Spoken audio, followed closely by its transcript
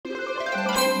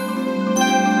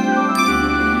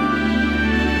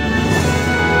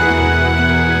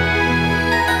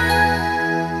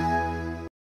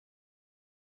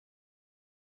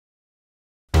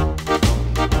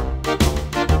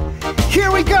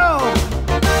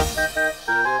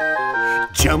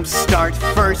JumpStart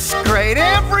first grade,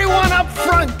 everyone up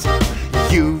front.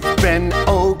 You've been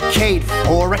okayed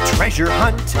for a treasure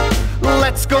hunt.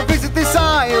 Let's go visit this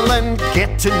island,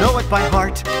 get to know it by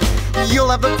heart. You'll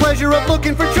have the pleasure of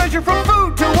looking for treasure from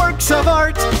food to works of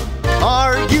art.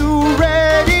 Are you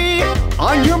ready?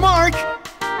 On your mark,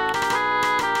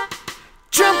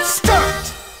 JumpStart!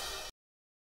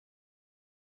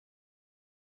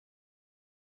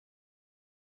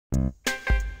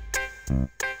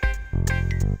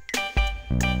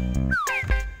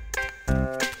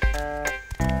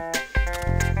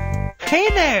 Hey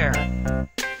there!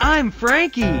 I'm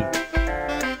Frankie.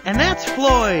 And that's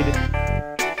Floyd.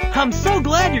 I'm so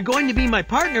glad you're going to be my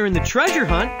partner in the treasure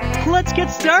hunt. Let's get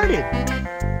started.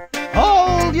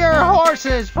 Hold your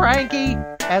horses, Frankie.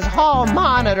 As hall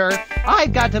monitor,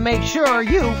 I've got to make sure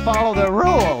you follow the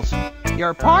rules.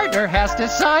 Your partner has to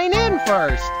sign in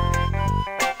first.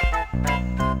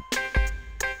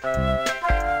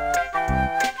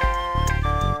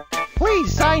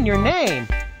 Please sign your name,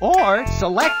 or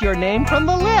select your name from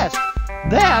the list.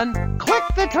 Then, click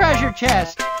the treasure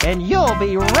chest, and you'll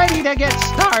be ready to get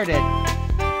started.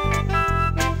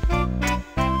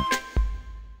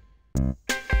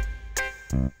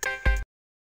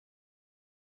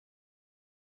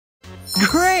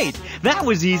 Great! That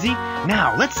was easy.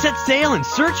 Now, let's set sail in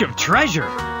search of treasure.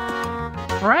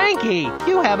 Frankie,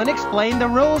 you haven't explained the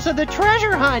rules of the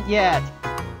treasure hunt yet.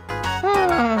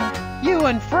 You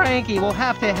and Frankie will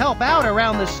have to help out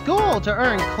around the school to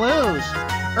earn clues.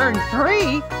 Earn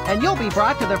 3, and you'll be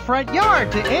brought to the front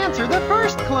yard to answer the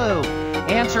first clue.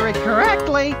 Answer it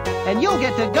correctly, and you'll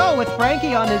get to go with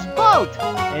Frankie on his boat.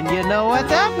 And you know what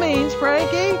that means,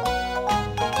 Frankie?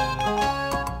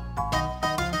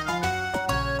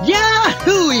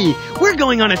 Yahoo! We're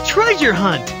going on a treasure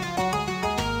hunt!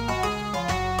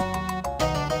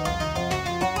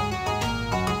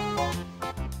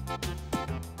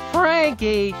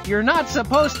 Frankie, you're not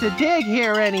supposed to dig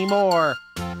here anymore.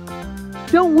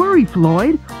 Don't worry,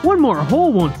 Floyd. One more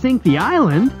hole won't sink the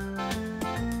island.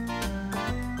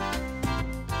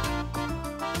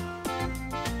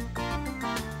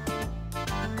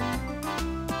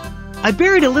 I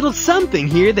buried a little something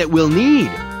here that we'll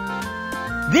need.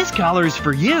 This collar is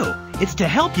for you. It's to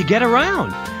help you get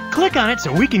around. Click on it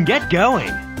so we can get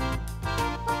going.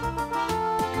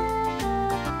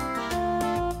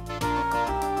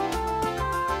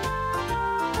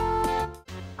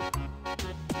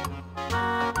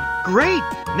 Great!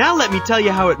 Now let me tell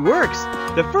you how it works.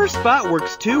 The first spot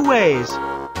works 2 ways.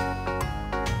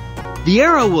 The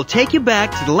arrow will take you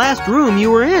back to the last room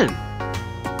you were in.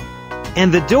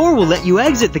 And the door will let you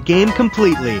exit the game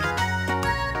completely.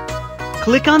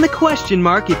 Click on the question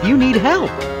mark if you need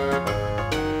help.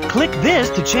 Click this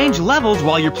to change levels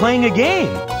while you're playing a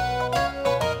game.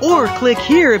 Or click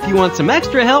here if you want some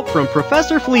extra help from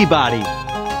Professor Fleabody.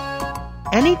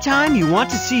 Anytime you want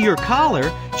to see your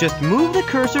collar, just move the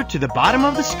cursor to the bottom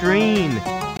of the screen.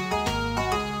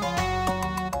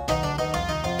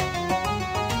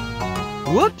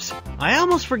 Whoops! I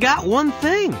almost forgot one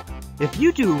thing. If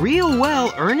you do real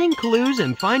well earning clues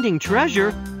and finding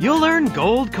treasure, you'll earn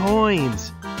gold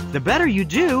coins. The better you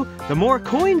do, the more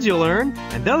coins you'll earn,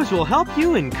 and those will help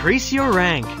you increase your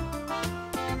rank.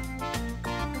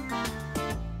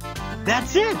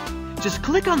 That's it! Just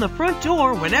click on the front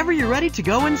door whenever you're ready to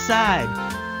go inside.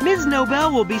 Ms.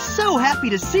 Nobel will be so happy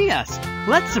to see us.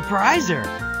 Let's surprise her.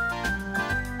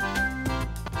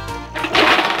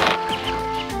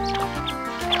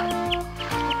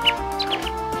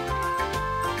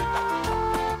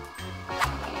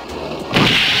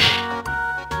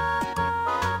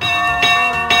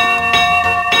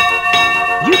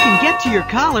 You can get to your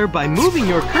collar by moving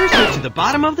your cursor to the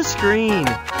bottom of the screen.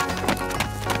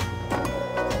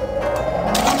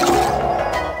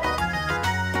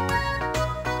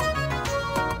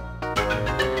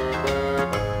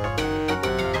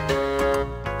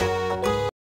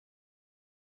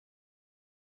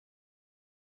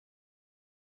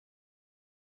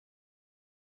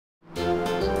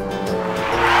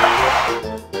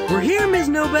 We're here, Ms.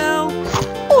 Nobel.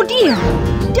 Oh dear!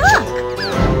 Duck!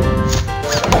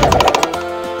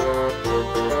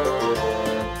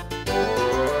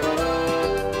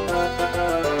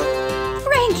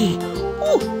 Frankie!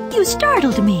 Oh, you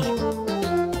startled me.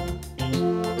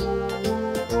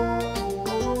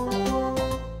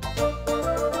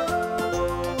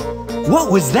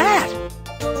 What was that?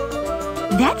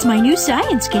 That's my new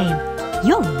science game.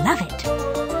 You'll love it.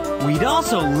 We'd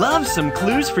also love some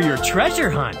clues for your treasure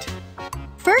hunt.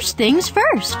 First things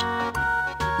first.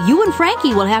 You and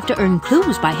Frankie will have to earn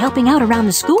clues by helping out around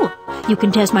the school. You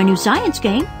can test my new science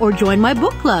game or join my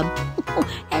book club.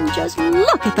 And And just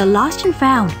look at the lost and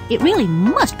found. It really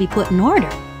must be put in order.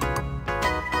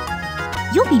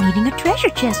 You'll be needing a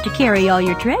treasure chest to carry all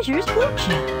your treasures, won't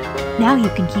you? Now you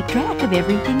can keep track of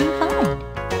everything you find.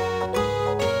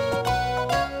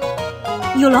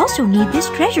 You'll also need this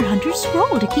treasure hunter's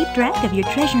scroll to keep track of your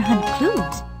treasure hunt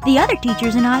clues. The other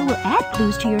teachers and I will add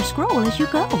clues to your scroll as you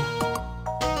go.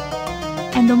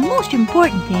 And the most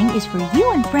important thing is for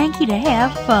you and Frankie to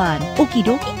have fun. Okie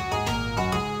dokie?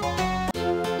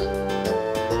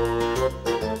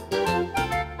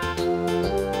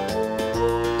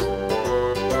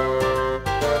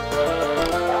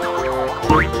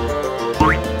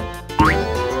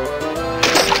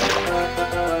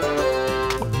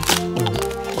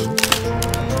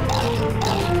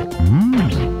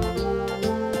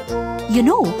 You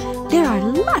know, there are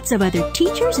lots of other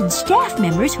teachers and staff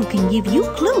members who can give you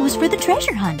clues for the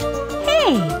treasure hunt.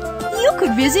 Hey, you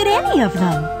could visit any of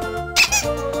them.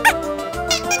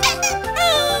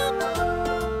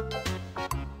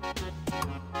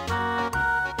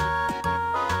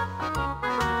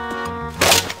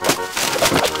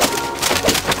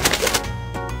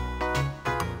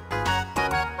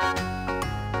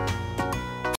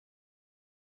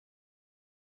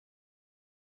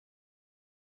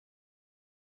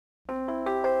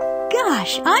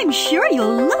 Gosh, I'm sure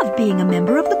you'll love being a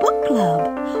member of the book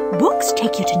club. Books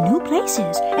take you to new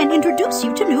places and introduce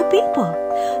you to new people.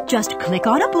 Just click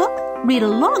on a book, read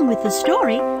along with the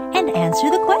story, and answer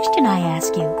the question I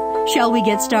ask you. Shall we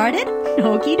get started?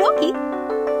 Okie dokie.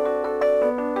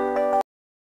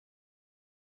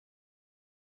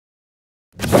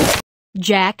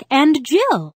 Jack and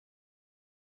Jill.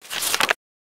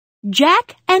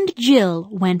 Jack and Jill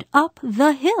went up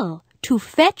the hill to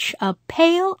fetch a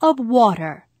pail of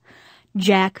water.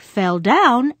 Jack fell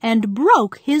down and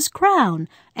broke his crown,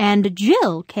 and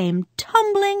Jill came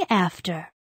tumbling after.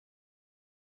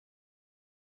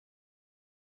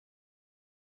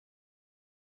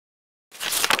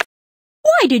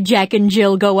 Why did Jack and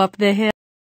Jill go up the hill?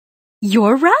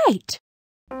 You're right.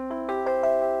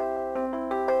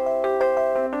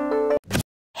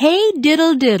 Hey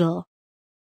diddle diddle.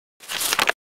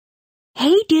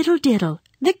 Hey diddle diddle,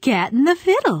 the cat and the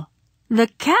fiddle. The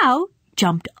cow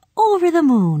jumped over the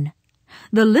moon.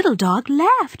 The little dog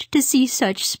laughed to see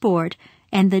such sport,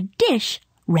 and the dish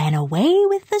ran away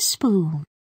with the spoon.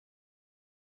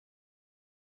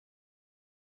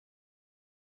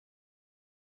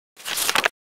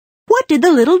 What did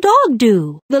the little dog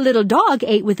do? The little dog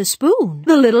ate with a spoon.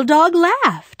 The little dog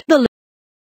laughed.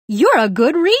 You're a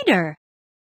good reader.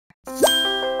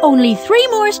 Only 3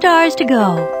 more stars to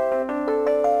go.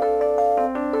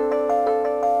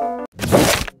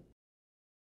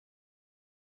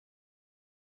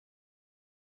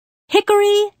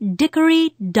 Hickory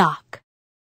dickory dock.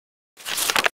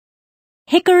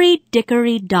 Hickory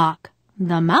dickory dock.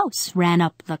 The mouse ran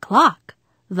up the clock.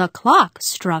 The clock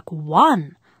struck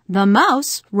 1. The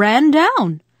mouse ran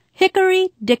down.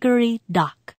 Hickory dickory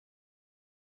dock.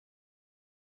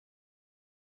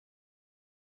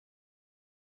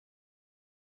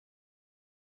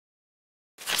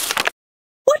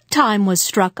 What time was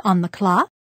struck on the clock?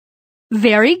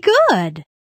 Very good.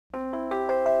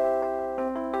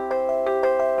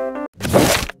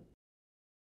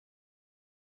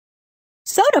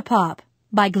 Soda Pop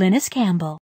by Glynis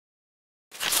Campbell.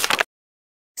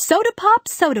 Soda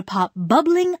pop,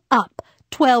 bubbling up.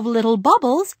 12 little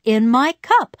bubbles in my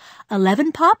cup.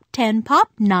 11 pop, 10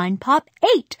 pop, 9 pop,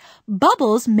 8.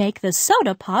 Bubbles make the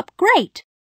soda pop great.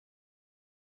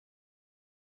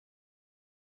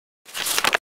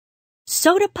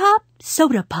 Soda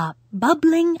pop,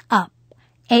 bubbling up.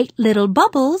 8 little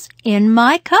bubbles in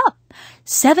my cup.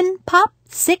 7 pop,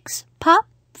 6 pop,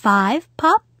 5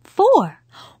 pop, 4.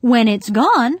 When it's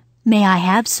gone, may I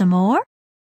have some more?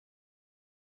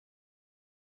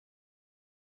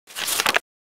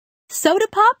 Soda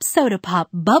pop,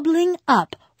 bubbling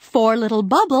up. 4 little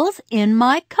bubbles in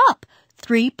my cup.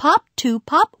 3 pop, 2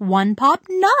 pop, 1 pop,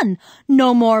 none.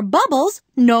 No more bubbles,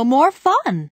 no more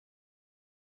fun.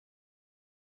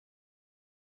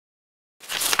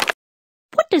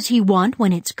 What does he want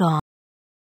when it's gone?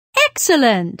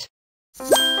 Excellent!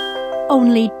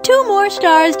 Only 2 more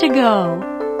stars to go.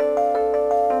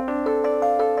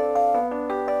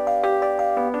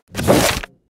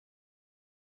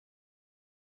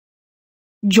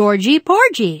 Georgie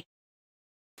Porgy.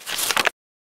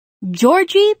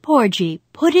 Georgie Porgy,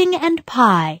 pudding and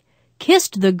pie,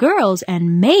 kissed the girls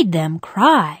and made them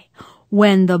cry.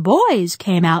 When the boys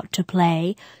came out to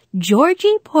play,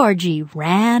 Georgie Porgy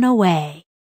ran away.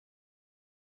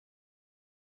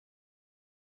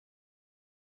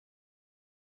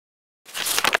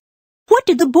 What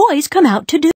did the boys come out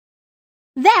to do?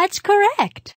 That's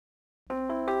correct.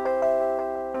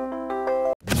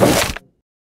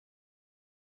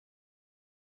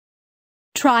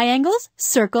 Triangles,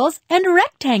 Circles, and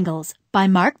Rectangles by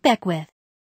Mark Beckwith.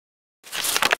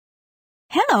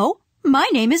 Hello, my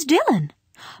name is Dylan.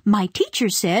 My teacher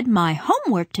said my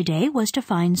homework today was to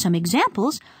find some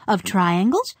examples of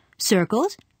triangles,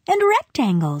 circles, and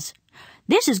rectangles.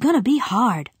 This is going to be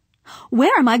hard.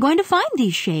 Where am I going to find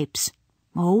these shapes?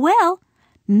 Oh well,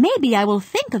 maybe I will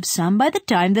think of some by the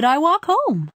time that I walk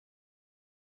home.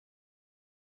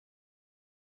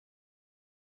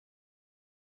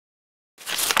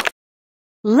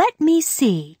 Let me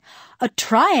see. A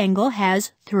triangle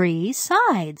has 3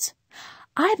 sides.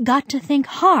 I've got to think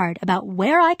hard about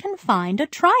where I can find a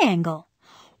triangle.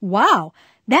 Wow,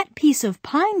 that piece of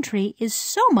pine tree is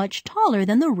so much taller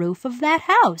than the roof of that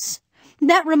house.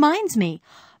 That reminds me,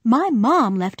 my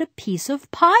mom left a piece of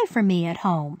pie for me at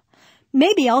home.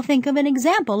 Maybe I'll think of an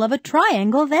example of a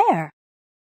triangle there.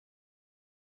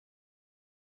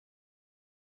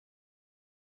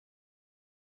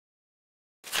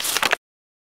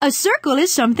 A circle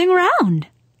is something round.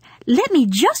 Let me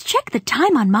just check the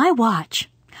time on my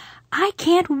watch. I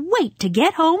can't wait to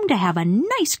get home to have a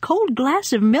nice cold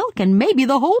glass of milk and maybe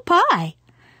the whole pie.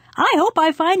 I hope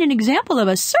I find an example of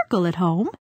a circle at home.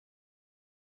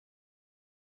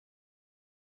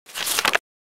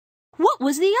 What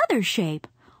was the other shape?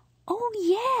 Oh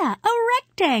yeah, a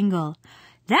rectangle.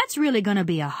 That's really going to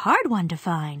be a hard one to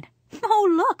find. Oh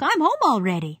look, I'm home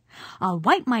already. I'll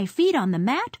wipe my feet on the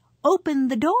mat, open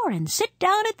the door, and sit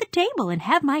down at the table and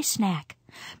have my snack.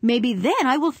 Maybe then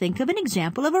I will think of an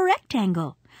example of a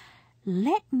rectangle.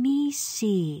 Let me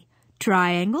see.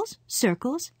 Triangles,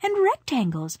 circles, and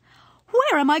rectangles.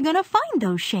 Where am I going to find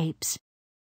those shapes?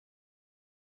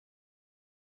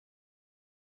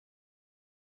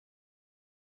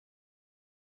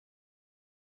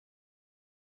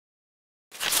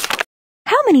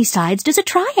 How many sides does a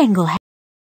triangle have?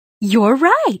 You're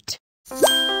right.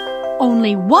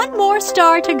 Only one more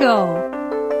star to go.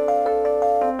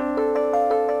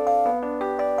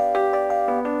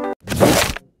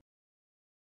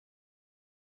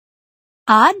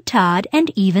 Odd Todd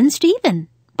and Even Stephen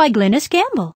by Glynis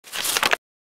Campbell.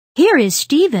 Here is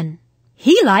Stephen.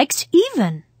 He likes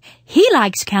even. He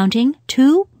likes counting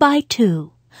 2 by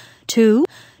 2. 2,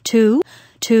 2,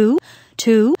 2,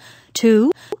 2,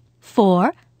 2,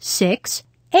 4, 6,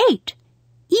 8.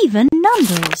 Even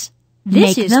numbers.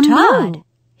 This is Todd.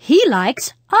 He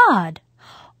likes odd.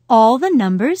 All the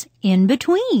numbers in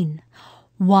between.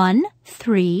 1,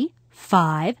 3,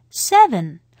 5,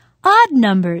 7. Odd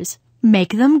numbers.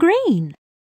 Make them green.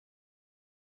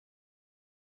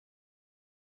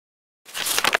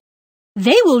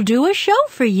 They will do a show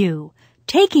for you,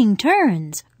 taking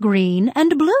turns, green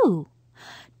and blue.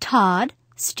 Todd,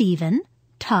 Stephen,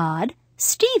 Todd,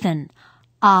 Stephen.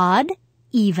 Odd,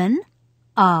 even,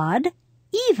 odd,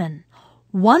 even.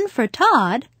 1 for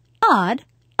Todd, odd,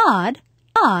 odd,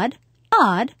 odd,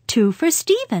 odd. 2 for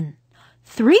Stephen.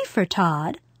 3 for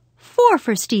Todd, 4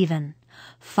 for Stephen.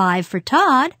 5 for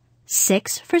Todd,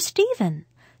 6 for Stephen.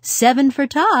 7 for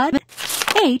Todd,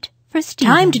 8 for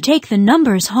Stephen. Time to take the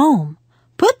numbers home.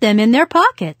 Put them in their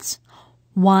pockets.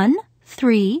 1,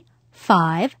 3,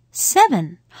 5,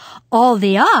 7. All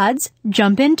the odds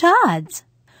jump in Todd's.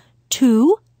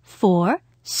 2, 4,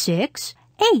 6,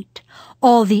 8.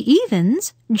 All the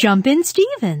evens jump in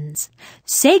Stephen's.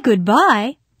 Say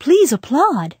goodbye. Please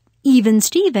applaud. Even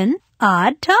Stephen,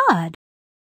 odd Todd.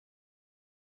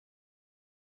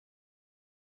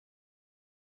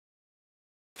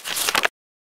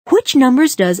 Which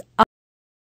numbers does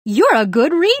You're a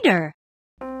good reader.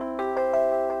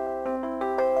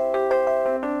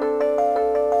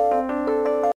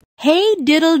 Hey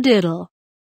diddle diddle.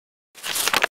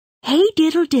 Hey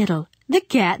diddle diddle, the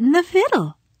cat and the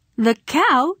fiddle. The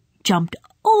cow jumped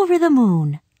over the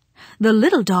moon. The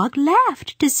little dog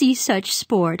laughed to see such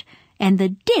sport, and the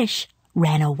dish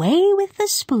ran away with the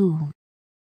spoon.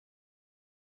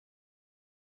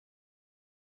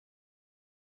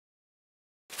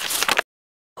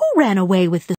 Who ran away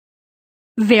with the...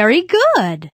 Very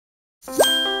good!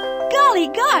 Golly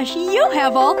gosh, you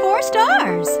have all 4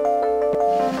 stars!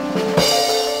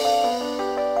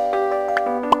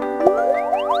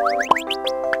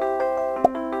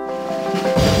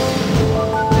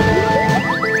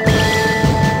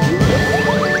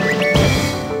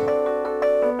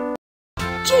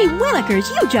 Gee willikers,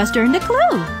 you just earned a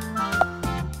clue!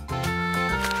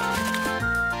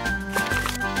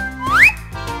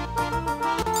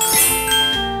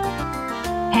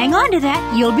 Hang on to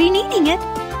that, you'll be needing it.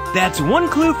 That's one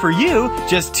clue for you.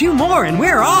 Just 2 more and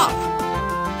we're off.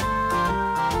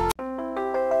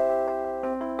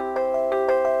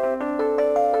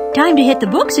 Time to hit the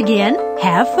books again.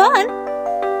 Have fun.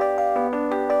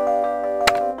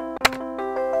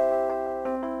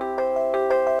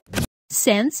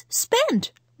 Cents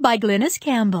Spent by Glynis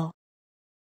Campbell.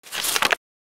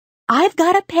 I've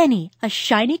got a penny, a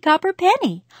shiny copper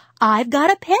penny. I've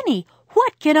got a penny.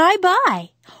 What can I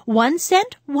buy? 1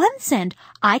 cent, 1 cent.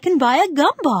 I can buy a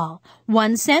gumball.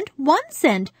 1 cent, 1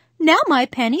 cent. Now my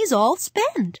penny's all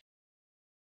spent.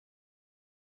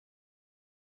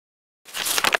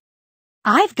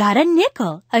 I've got a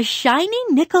nickel, a shiny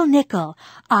nickel nickel.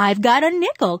 I've got a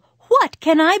nickel. What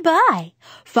can I buy?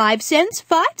 5 cents,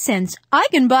 5 cents. I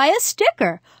can buy a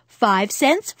sticker. 5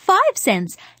 cents, 5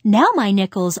 cents. Now my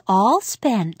nickel's all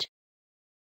spent.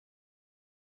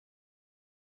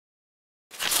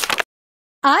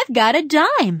 I've got a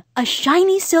dime, a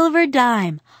shiny silver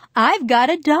dime. I've got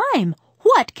a dime.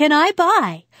 What can I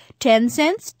buy? 10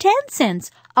 cents, 10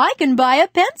 cents. I can buy a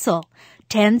pencil.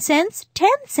 10 cents, 10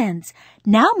 cents.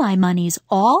 Now my money's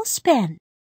all spent.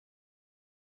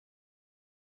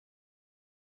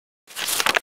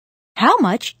 How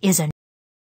much is an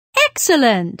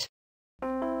excellent?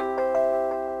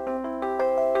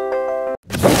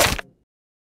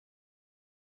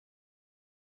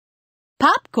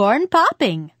 Popcorn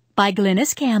Popping by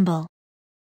Glynis Campbell.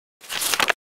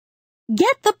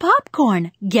 Get the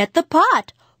popcorn, get the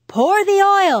pot. Pour the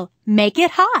oil, make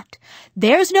it hot.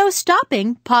 There's no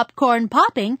stopping popcorn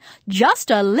popping.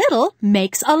 Just a little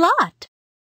makes a lot.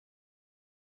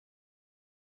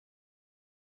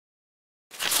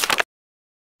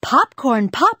 Popcorn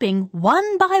popping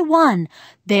 1 by 1.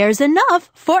 There's enough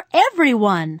for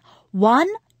everyone. 1,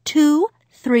 2,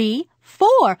 3,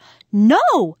 4.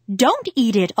 No, don't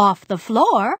eat it off the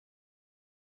floor.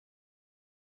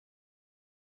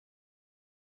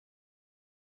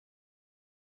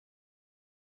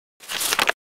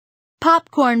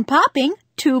 Popcorn popping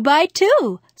 2 by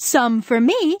 2. Some for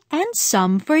me and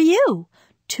some for you.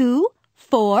 2,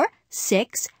 4,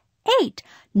 6, 8.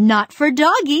 Not for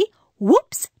doggy.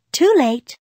 Whoops, too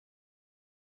late.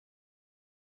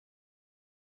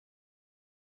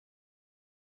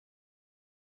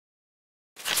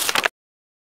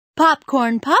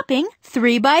 Popcorn popping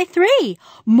 3 by 3.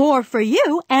 More for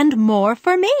you and more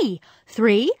for me.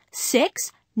 3,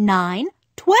 6, 9,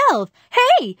 12.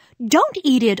 Hey, don't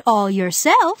eat it all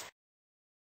yourself.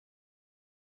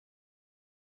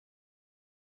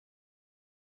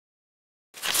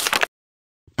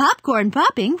 Popcorn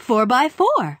popping 4 by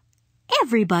 4.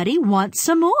 Everybody wants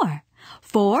some more.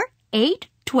 4, 8,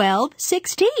 12,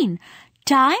 16.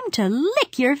 Time to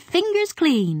lick your fingers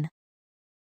clean.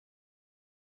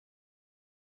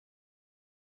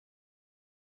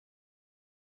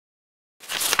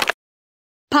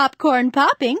 Popcorn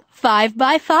popping 5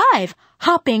 by 5.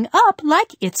 Hopping up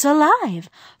like it's alive.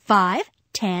 5,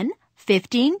 10,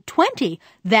 15, 20.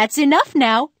 That's enough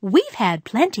now. We've had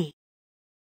plenty.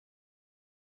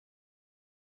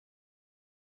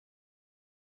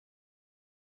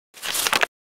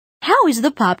 How is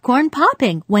the popcorn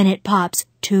popping when it pops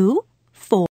 2,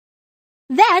 4?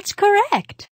 That's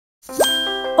correct.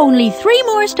 Only 3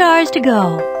 more stars to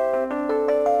go.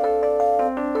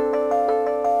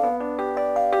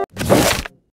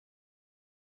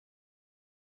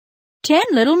 Ten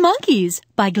Little Monkeys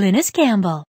by Glynis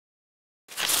Campbell.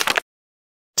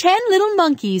 10 little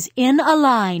monkeys in a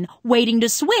line, waiting to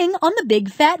swing on the big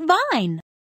fat vine.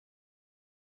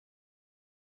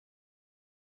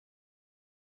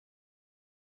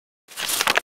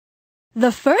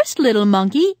 The first little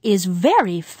monkey is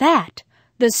very fat.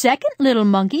 The second little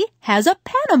monkey has a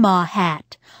Panama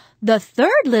hat. The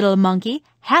third little monkey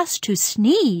has to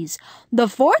sneeze. The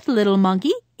fourth little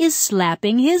monkey is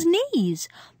slapping his knees.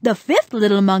 The fifth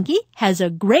little monkey has a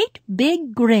great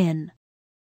big grin.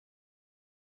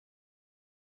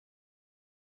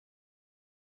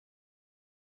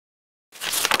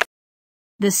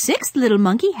 The sixth little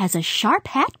monkey has a sharp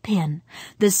hat pin.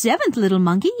 The seventh little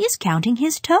monkey is counting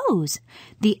his toes.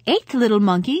 The eighth little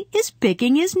monkey is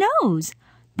picking his nose.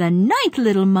 The ninth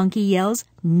little monkey yells,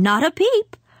 "Not a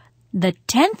peep." The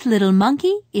 10th little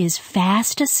monkey is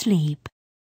fast asleep.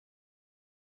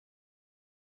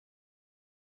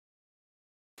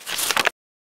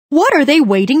 What are they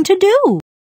waiting to do?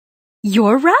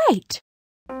 You're right.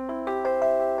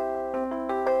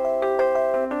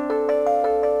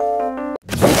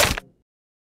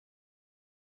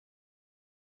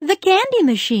 The Candy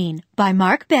Machine by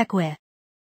Mark Beckwith.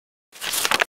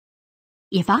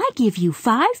 If I give you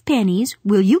 5 pennies,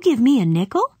 will you give me a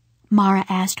nickel? Mara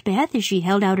asked Beth as she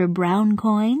held out her brown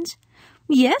coins.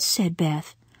 Yes, said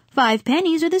Beth. 5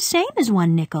 pennies are the same as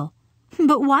 1 nickel.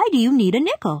 But why do you need a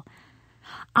nickel?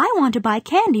 I want to buy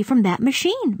candy from that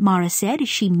machine, Mara said as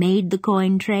she made the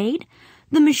coin trade.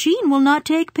 The machine will not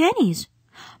take pennies.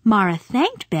 Mara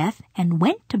thanked Beth and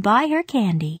went to buy her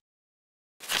candy.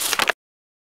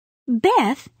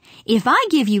 Beth, if I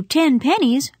give you 10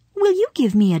 pennies, will you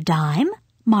give me a dime?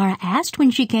 Mara asked when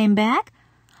she came back.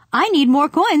 I need more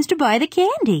coins to buy the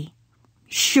candy.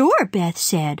 Sure, Beth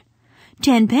said.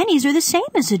 10 pennies are the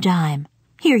same as a dime.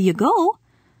 Here you go.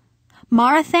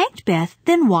 Mara thanked Beth,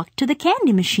 then walked to the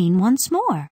candy machine once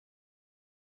more.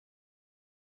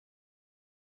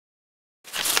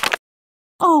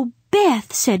 Oh,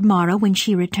 Beth, said Mara when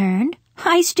she returned,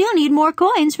 I still need more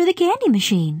coins for the candy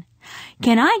machine.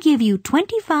 Can I give you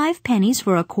 25 pennies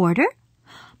for a quarter?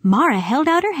 Mara held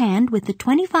out her hand with the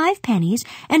 25 pennies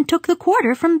and took the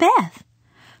quarter from Beth.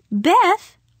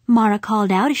 Beth, Mara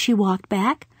called out as she walked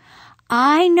back.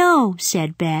 I know,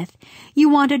 said Beth. You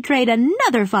want to trade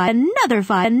another 5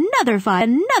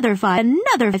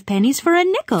 pennies for a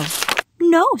nickel.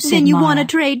 No, said Then you Mara. Want to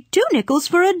trade 2 nickels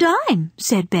for a dime,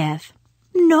 said Beth.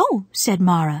 No, said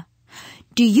Mara.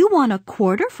 Do you want a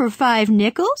quarter for 5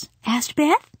 nickels? Asked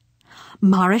Beth.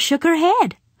 Mara shook her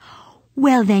head.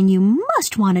 Well, then you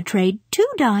must want to trade 2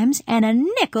 dimes and a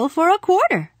nickel for a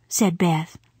quarter, said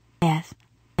Beth. Beth.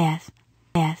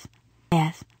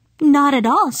 Not at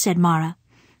all, said Mara.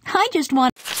 I just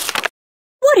want...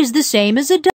 What is the same as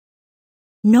a dime?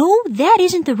 No, that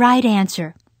isn't the right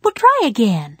answer. We'll try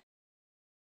again.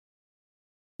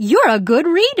 You're a good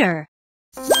reader.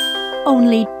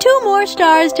 Only 2 more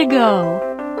stars to go.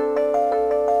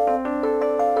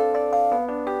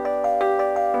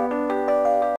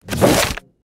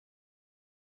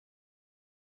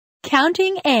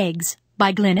 Counting Eggs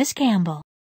by Glynis Campbell.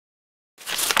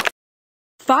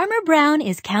 Farmer Brown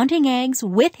is counting eggs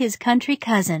with his country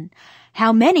cousin.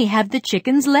 How many have the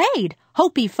chickens laid?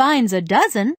 Hope he finds a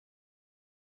dozen.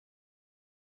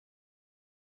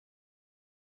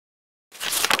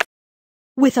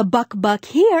 With a buck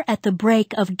here at the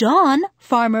break of dawn,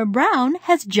 Farmer Brown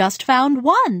has just found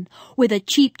 1. With a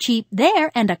cheep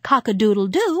there and a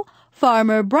cock-a-doodle-doo,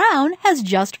 Farmer Brown has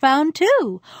just found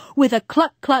 2. With a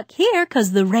cluck here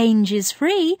 'cause the range is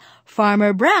free,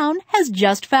 Farmer Brown has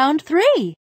just found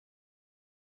 3.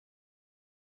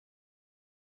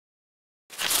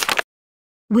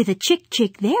 With a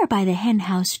chick there by the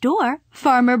henhouse door,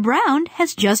 Farmer Brown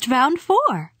has just found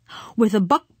 4. With a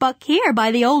buck here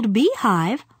by the old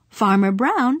beehive, Farmer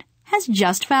Brown has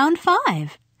just found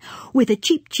 5. With a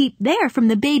cheep there from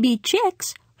the baby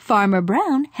chicks, Farmer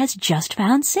Brown has just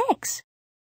found 6.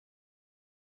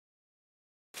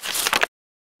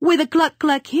 With a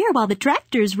cluck here while the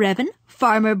tractor's revvin',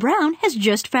 Farmer Brown has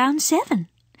just found 7.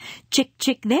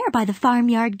 Chick there by the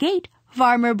farmyard gate,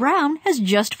 Farmer Brown has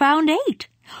just found 8.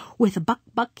 With a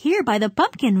buck here by the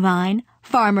pumpkin vine,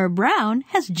 Farmer Brown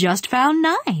has just found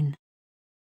 9.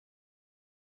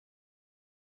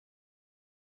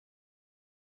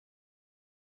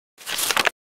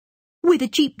 With a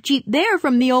cheep there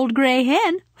from the old gray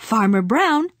hen, Farmer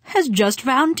Brown has just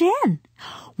found 10.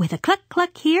 With a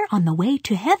cluck here on the way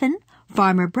to heaven,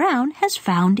 Farmer Brown has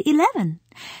found 11.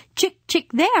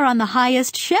 Chick there on the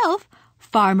highest shelf,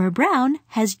 Farmer Brown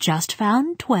has just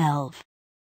found 12.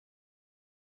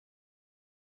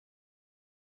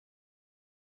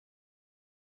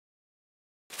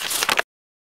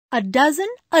 A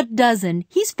dozen,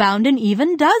 he's found an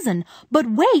even dozen. But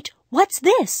wait, what's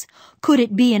this? Could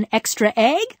it be an extra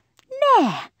egg?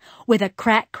 Nah. With a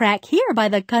crack here by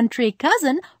the country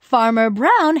cousin, Farmer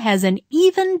Brown has an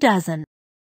even dozen.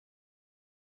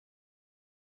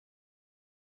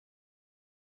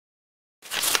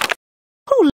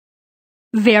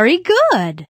 Very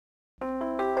good.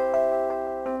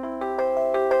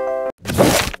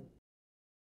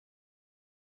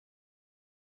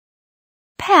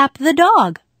 Pap the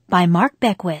Dog by Mark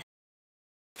Beckwith.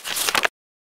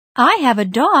 I have a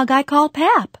dog I call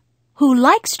Pap, who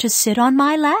likes to sit on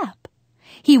my lap.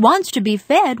 He wants to be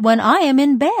fed when I am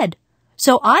in bed,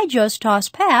 so I just toss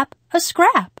Pap a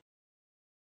scrap.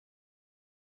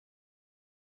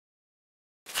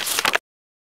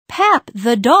 Pap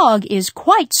the dog is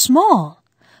quite small,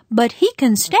 but he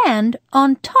can stand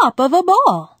on top of a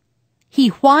ball. He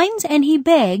whines and he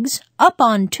begs up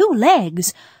on 2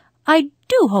 legs. I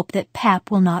do hope that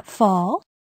Pap will not fall.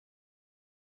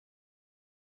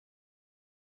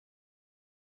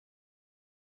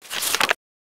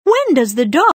 When does the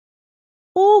dog...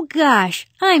 Oh gosh,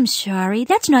 I'm sorry,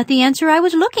 that's not the answer I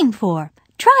was looking for.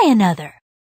 Try another.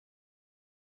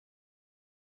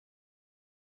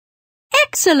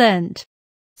 Excellent!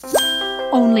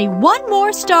 Only one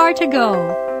more star to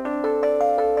go.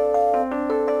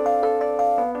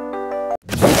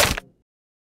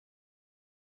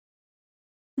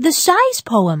 The Size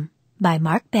Poem by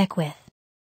Mark Beckwith.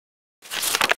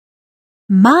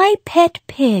 My pet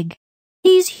pig,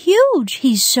 he's huge,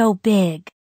 he's so big.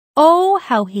 Oh,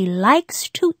 how he likes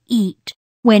to eat.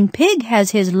 When Pig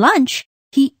has his lunch,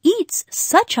 he eats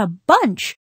such a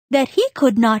bunch that he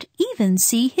could not even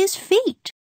see his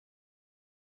feet.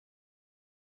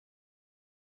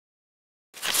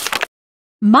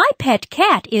 My pet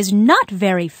cat is not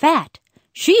very fat.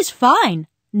 She's fine,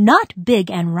 not big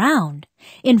and round.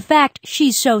 In fact,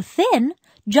 she's so thin,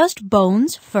 just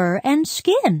bones, fur, and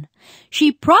skin.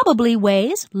 She probably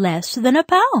weighs less than a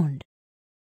pound.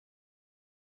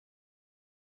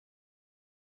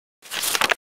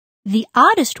 The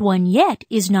oddest one yet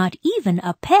is not even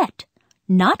a pet.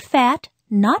 Not fat,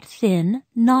 not thin,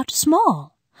 not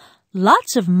small.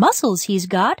 Lots of muscles he's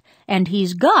got, and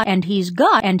he's got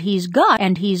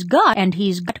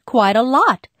quite a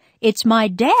lot. It's my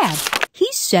dad.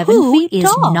 He's 7 feet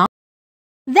tall.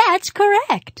 That's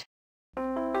correct.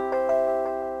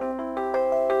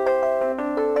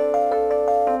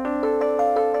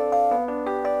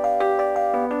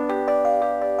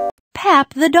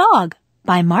 Pap the Dog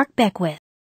by Mark Beckwith.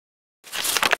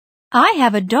 I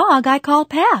have a dog I call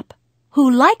Pap, who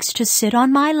likes to sit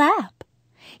on my lap.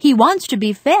 He wants to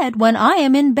be fed when I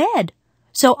am in bed,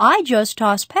 so I just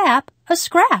toss Pap a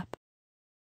scrap.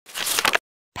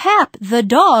 Pap the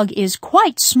dog is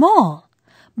quite small,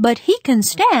 but he can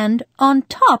stand on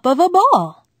top of a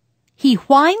ball. He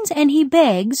whines and he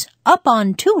begs up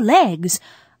on 2 legs.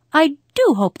 I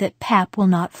do hope that Pap will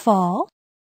not fall.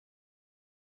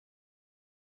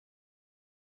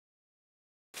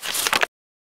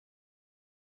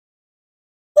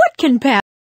 What can Pap?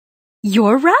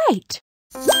 You're right.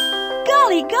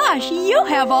 Golly gosh, you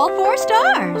have all 4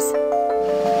 stars.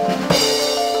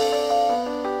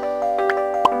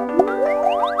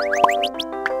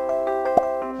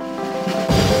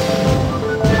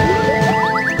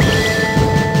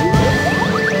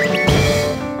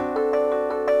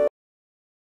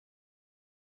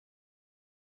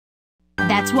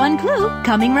 That's one clue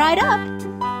coming right up.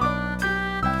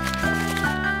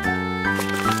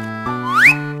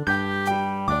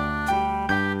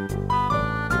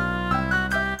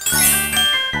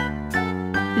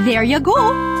 There you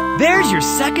go. There's your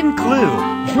second clue.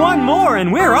 One more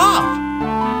and we're off.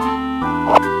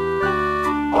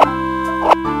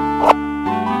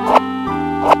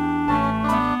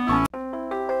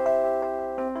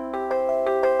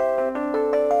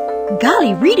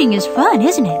 Golly, reading is fun,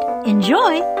 isn't it?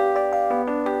 Enjoy.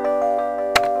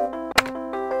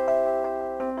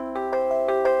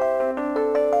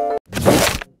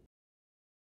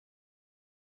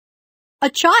 A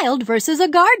Child versus a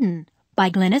Garden by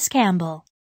Glennis Campbell.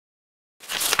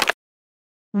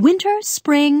 Winter,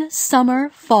 spring, summer,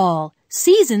 fall,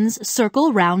 seasons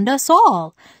circle round us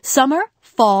all. Summer,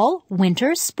 fall,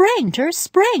 winter, spring,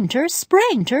 spring,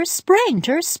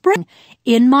 spring.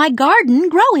 In my garden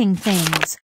growing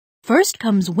things. First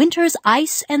comes winter's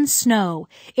ice and snow.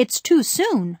 It's too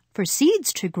soon for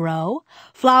seeds to grow.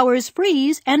 Flowers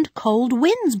freeze and cold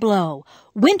winds blow.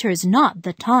 Winter's not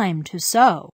the time to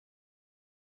sow.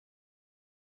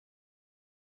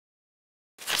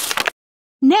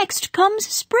 Next comes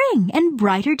spring and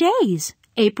brighter days,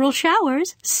 April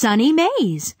showers, sunny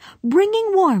Mays,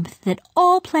 bringing warmth that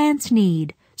all plants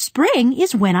need. Spring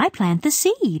is when I plant the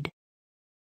seed.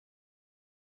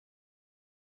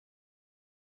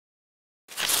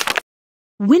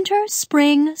 Winter,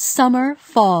 spring, summer,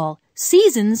 fall,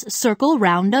 seasons circle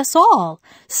round us all.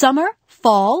 Summer,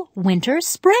 fall, winter,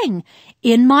 spring,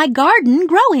 in my garden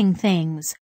growing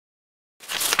things.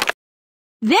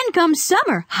 Then comes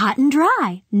summer, hot and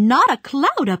dry, not a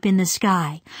cloud up in the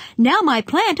sky. Now my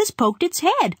plant has poked its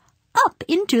head up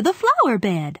into the flower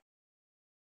bed.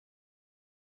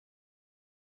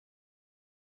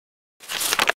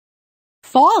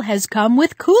 Fall has come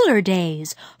with cooler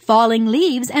days, falling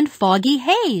leaves and foggy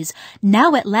haze.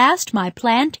 Now at last my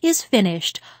plant is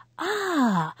finished.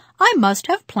 Ah, I must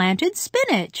have planted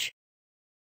spinach.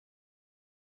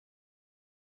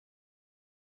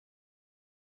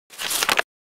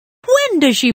 When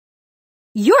does she?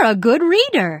 You're a good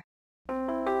reader.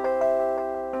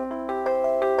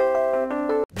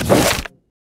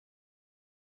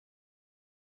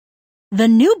 The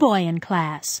New Boy in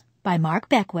Class by Mark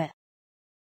Beckwith.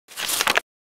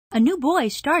 A new boy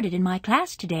started in my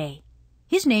class today.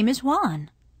 His name is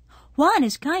Juan. Juan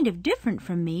is kind of different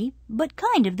from me, but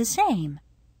kind of the same.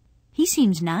 He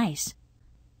seems nice.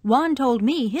 Juan told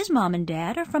me his mom and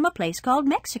dad are from a place called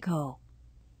Mexico.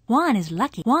 Juan is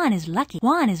lucky. Juan is lucky.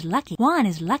 Juan is lucky. Juan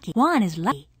is lucky. Juan is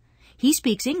lucky. He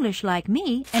speaks English like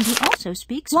me, and he also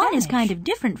speaks Spanish. Juan is kind of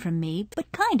different from me,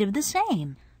 but kind of the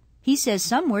same. He says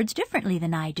some words differently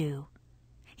than I do.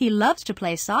 He loves to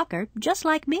play soccer, just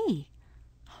like me.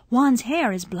 Juan's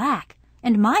hair is black,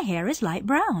 and my hair is light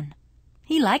brown.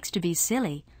 He likes to be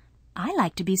silly. I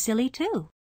like to be silly, too.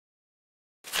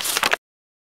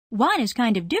 Juan is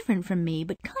kind of different from me,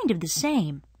 but kind of the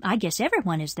same. I guess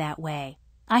everyone is that way.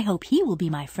 I hope he will be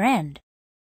my friend.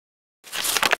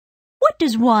 What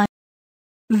does Juan...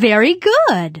 Very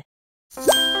good!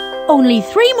 Only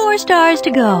 3 more stars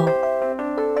to go.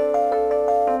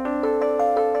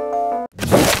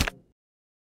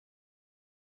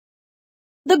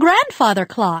 The Grandfather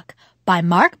Clock by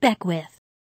Mark Beckwith.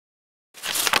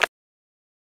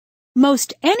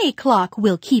 Most any clock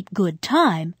will keep good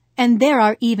time, and there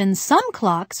are even some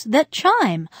clocks that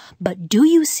chime. But do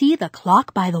you see the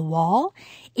clock by the wall?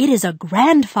 It is a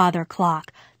grandfather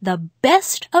clock, the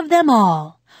best of them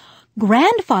all.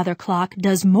 Grandfather Clock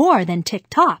does more than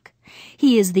tick-tock.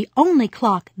 He is the only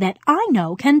clock that I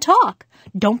know can talk.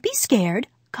 Don't be scared.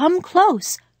 Come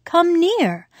close. Come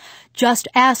near. Just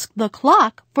ask the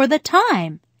clock for the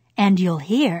time, and you'll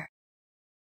hear.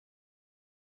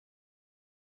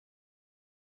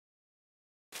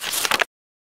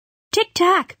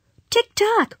 Tick-tock,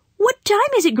 tick-tock. What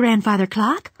time is it, Grandfather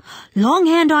Clock? Long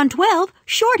hand on 12,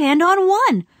 short hand on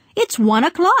 1. It's 1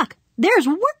 o'clock. There's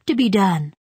work to be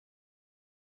done.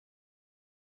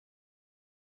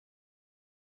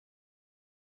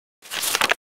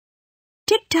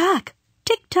 Tick-tock,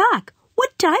 tick-tock.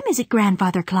 What time is it,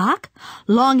 Grandfather Clock?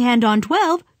 Long hand on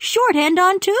 12, short hand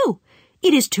on 2.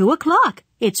 It is 2 o'clock.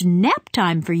 It's nap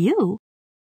time for you.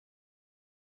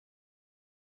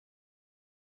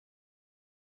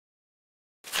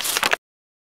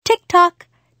 Tick-tock,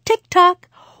 tick-tock.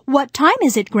 What time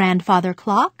is it, Grandfather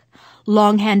Clock?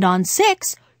 Long hand on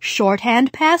 6, short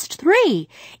hand past 3.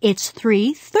 It's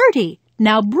 3:30.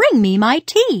 Now bring me my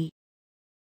tea.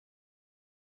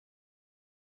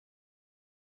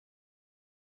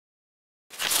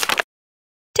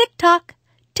 Tick-tock,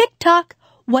 tick-tock.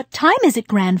 What time is it,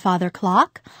 Grandfather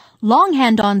Clock? Long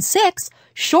hand on 6,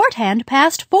 short hand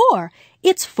past 4.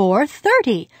 It's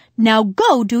 4:30. Now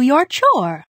go do your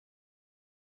chore.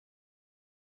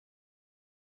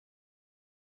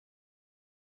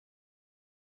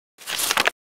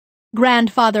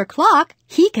 Grandfather Clock,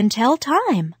 he can tell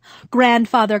time.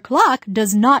 Grandfather Clock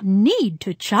does not need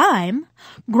to chime.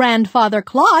 Grandfather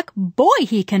Clock, boy,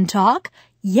 he can talk.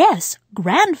 Yes,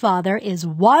 Grandfather is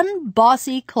one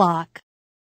bossy clock.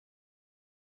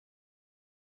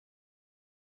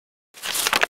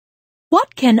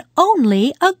 What can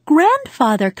only a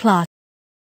grandfather clock?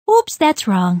 Oops, that's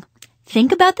wrong.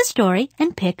 Think about the story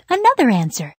and pick another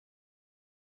answer.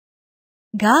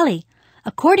 Golly,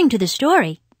 according to the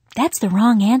story, that's the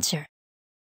wrong answer.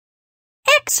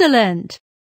 Excellent!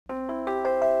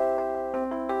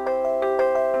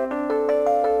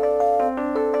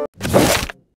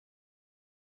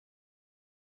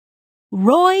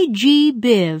 Roy G.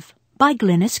 Biv by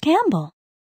Glynis Campbell.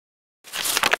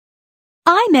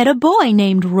 I met a boy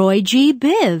named Roy G.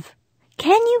 Biv.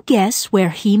 Can you guess where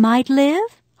he might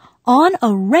live? On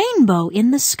a rainbow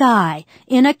in the sky,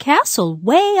 in a castle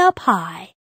way up high.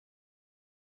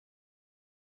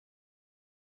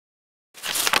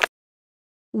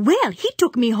 Well, he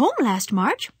took me home last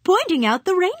March, pointing out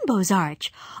the rainbow's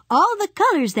arch. All the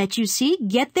colors that you see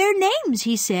get their names,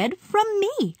 he said, from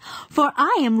me. For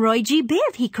I am Roy G.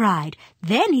 Biv, he cried.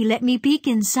 Then he let me peek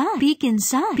inside, peek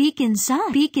inside, peek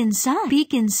inside, peek inside,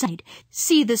 peek inside.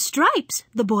 See the stripes,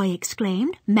 the boy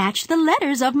exclaimed, match the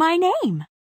letters of my name.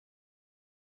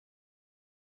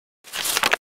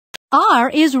 R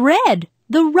is red,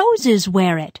 the roses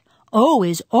wear it. O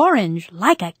is orange,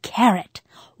 like a carrot.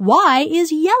 Y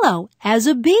is yellow as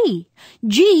a bee.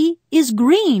 G is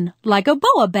green like a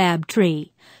baobab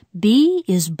tree. B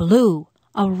is blue,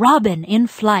 a robin in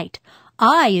flight.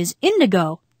 I is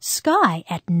indigo, sky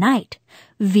at night.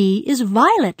 V is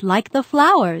violet like the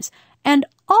flowers, and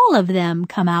all of them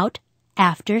come out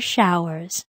after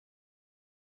showers.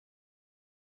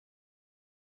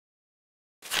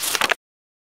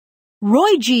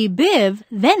 Roy G. Biv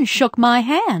then shook my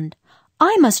hand.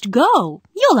 I must go,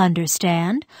 you'll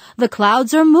understand. The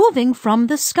clouds are moving from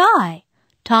the sky.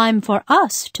 Time for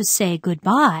us to say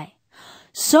goodbye.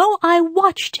 So I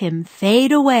watched him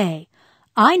fade away.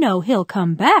 I know he'll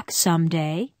come back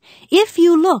someday. If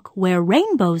you look where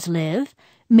rainbows live,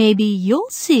 maybe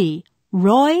you'll see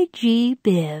Roy G.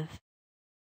 Biv.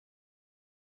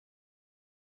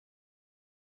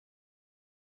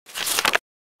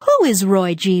 is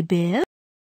Roy G. Biv.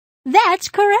 That's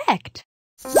correct.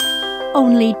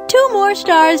 Only 2 more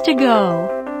stars to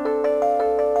go.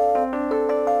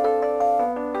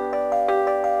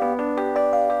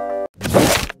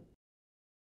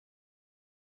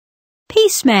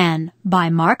 Peaceman by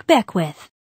Mark Beckwith.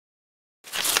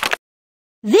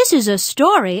 This is a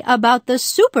story about the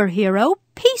superhero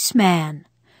Peaceman.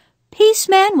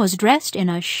 Peaceman was dressed in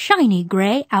a shiny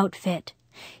gray outfit.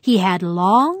 He had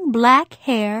long black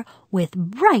hair with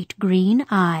bright green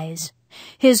eyes.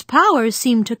 His powers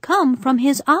seemed to come from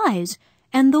his eyes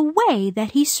and the way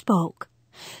that he spoke.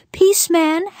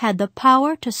 Peaceman had the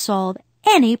power to solve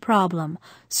any problem,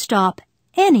 stop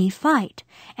any fight,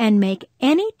 and make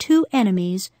any 2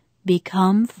 enemies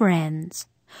become friends.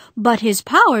 But his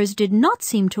powers did not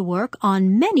seem to work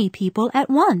on many people at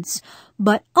once,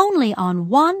 but only on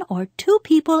 1 or 2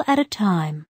 people at a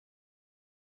time.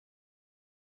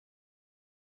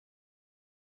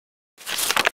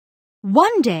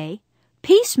 One day,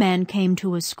 Peaceman came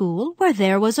to a school where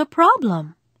there was a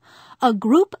problem. A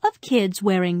group of kids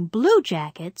wearing blue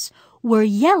jackets were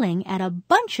yelling at a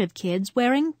bunch of kids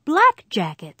wearing black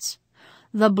jackets.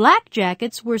 The black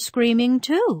jackets were screaming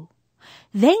too.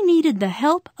 They needed the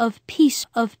help of Peaceman.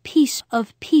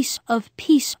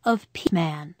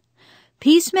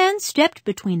 Peaceman stepped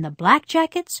between the black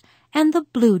jackets and the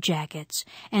blue jackets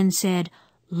and said,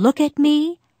 "Look at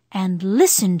me and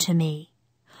listen to me."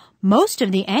 Most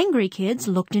of the angry kids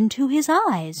looked into his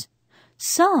eyes.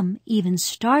 Some even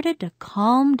started to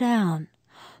calm down.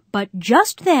 But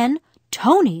just then,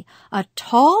 Tony, a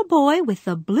tall boy with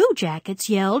the blue jackets,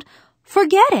 yelled,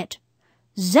 "Forget it!"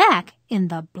 Zach, in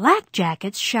the black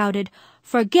jackets, shouted,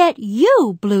 "Forget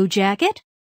you, blue jacket!"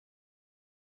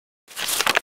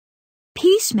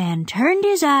 Peaceman turned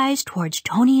his eyes towards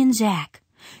Tony and Zach.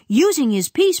 Using his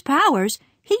peace powers,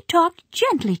 he talked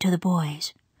gently to the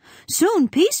boys. Soon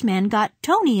Peaceman got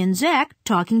Tony and Zach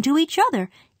talking to each other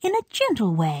in a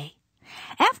gentle way.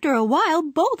 After a while,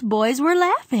 both boys were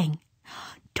laughing.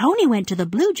 Tony went to the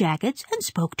blue jackets and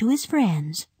spoke to his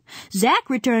friends. Zach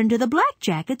returned to the black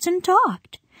jackets and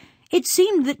talked. It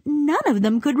seemed that none of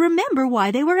them could remember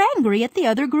why they were angry at the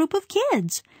other group of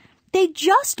kids. They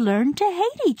just learned to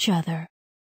hate each other.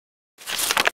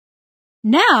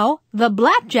 Now, the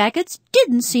black jackets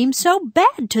didn't seem so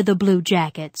bad to the blue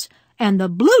jackets, and the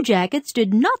blue jackets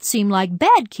did not seem like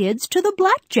bad kids to the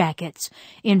black jackets.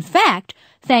 In fact,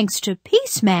 thanks to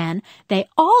Peaceman, they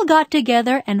all got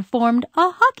together and formed a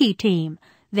hockey team.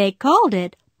 They called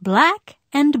it Black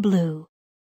and Blue.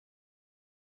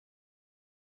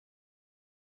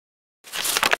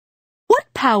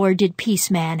 What power did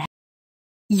Peaceman have?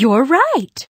 You're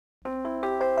right.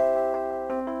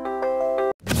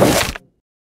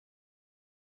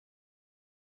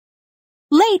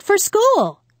 Late for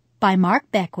School by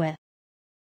Mark Beckwith.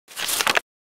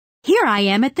 Here I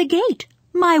am at the gate.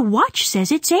 My watch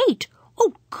says it's 8.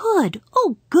 Oh, good,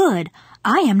 oh, good.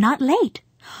 I am not late.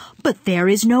 But there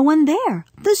is no one there.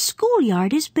 The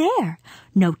schoolyard is bare.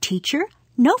 No teacher,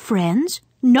 no friends,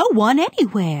 no one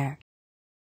anywhere.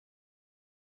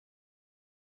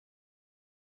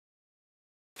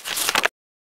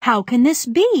 How can this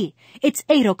be? It's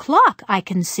 8 o'clock, I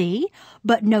can see,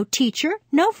 but no teacher,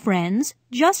 no friends,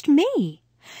 just me.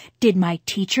 Did my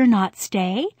teacher not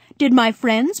stay? Did my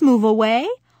friends move away?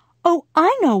 Oh,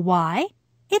 I know why.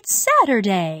 It's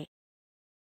Saturday.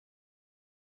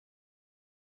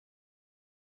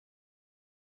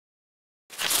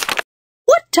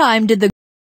 What time did the...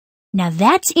 Now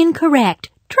that's incorrect.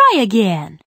 Try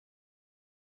again.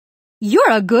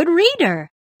 You're a good reader.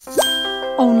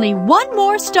 Only 1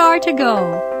 more star to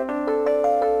go.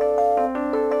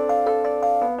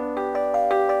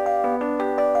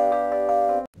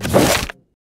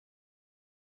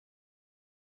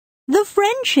 The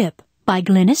Friendship by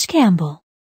Glynis Campbell.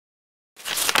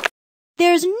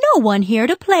 There's no one here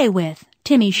to play with,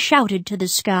 Timmy shouted to the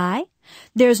sky.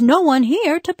 There's no one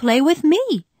here to play with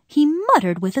me, he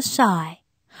muttered with a sigh.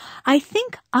 I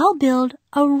think I'll build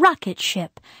a rocket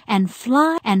ship and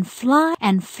fly and fly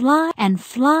and fly and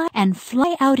fly and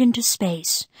fly out into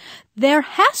space. There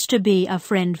has to be a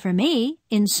friend for me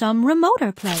in some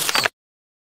remoter place.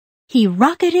 He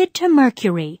rocketed to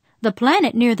Mercury, the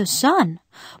planet near the sun,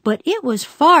 but it was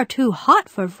far too hot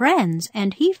for friends,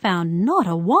 and he found not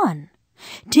a one.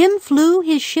 Tim flew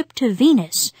his ship to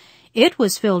Venus. It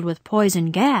was filled with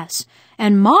poison gas,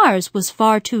 and Mars was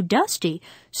far too dusty,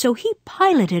 so he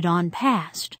piloted on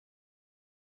past.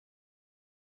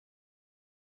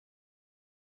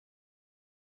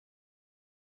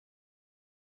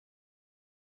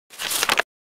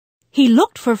 He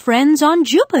looked for friends on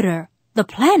Jupiter. The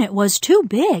planet was too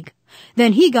big.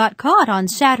 Then he got caught on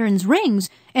Saturn's rings,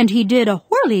 and he did a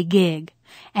whirligig.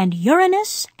 And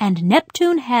Uranus and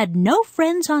Neptune had no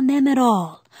friends on them at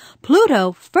all.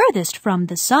 Pluto, furthest from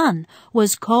the sun,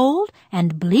 was cold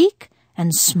and bleak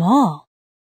and small.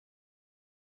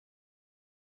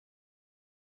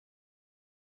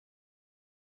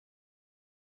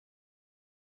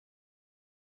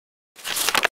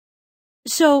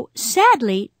 So,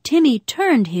 sadly, Timmy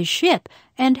turned his ship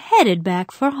and headed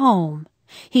back for home.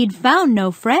 He'd found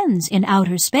no friends in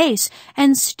outer space,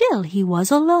 and still he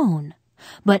was alone.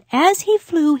 But as he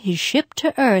flew his ship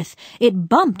to Earth, it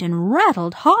bumped and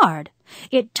rattled hard.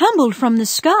 It tumbled from the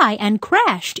sky and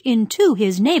crashed into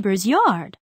his neighbor's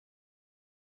yard.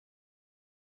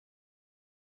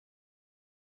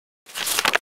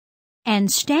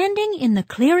 And standing in the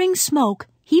clearing smoke,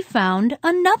 he found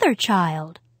another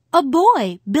child, a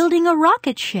boy building a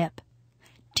rocket ship.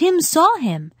 Tim saw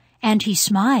him, and he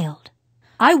smiled.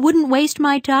 "I wouldn't waste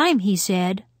my time," he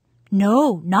said.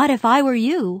 "No, not if I were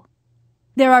you.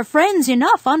 There are friends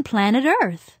enough on planet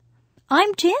Earth.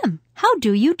 I'm Tim. How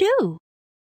do you do?"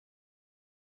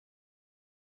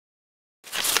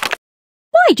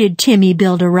 Why did Timmy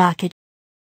build a rocket?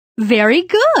 Very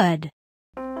good.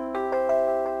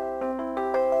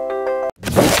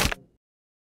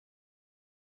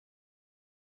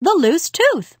 The Loose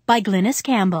Tooth by Glynis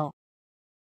Campbell.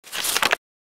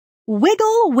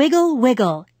 Wiggle, wiggle,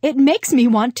 wiggle, it makes me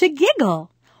want to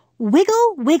giggle.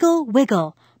 Wiggle, wiggle,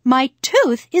 wiggle, my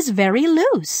tooth is very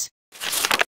loose.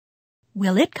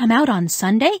 Will it come out on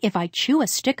Sunday if I chew a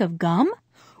stick of gum?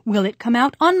 Will it come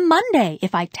out on Monday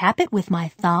if I tap it with my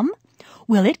thumb?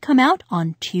 Will it come out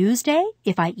on Tuesday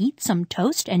if I eat some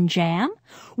toast and jam?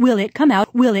 Will it come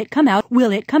out, will it come out,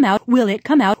 will it come out, will it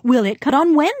come out, will it come out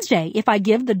on Wednesday if I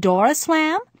give the door a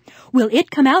slam? Will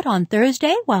it come out on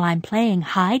Thursday while I'm playing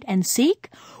hide and seek?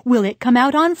 Will it come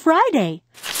out on Friday?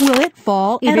 Will it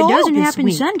fall at all this week? If it doesn't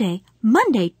happen Sunday,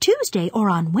 Monday, Tuesday, or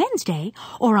on Wednesday,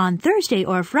 or on Thursday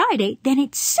or Friday, then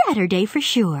it's Saturday for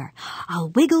sure. I'll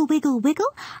wiggle, wiggle,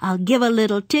 wiggle. I'll give a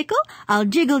little tickle. I'll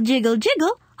jiggle, jiggle,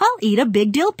 jiggle. I'll eat a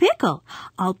big dill pickle.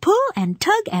 I'll pull and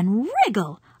tug and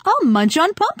wriggle. I'll munch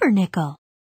on pumpernickel.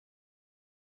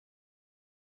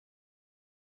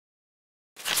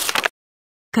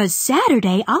 'Cause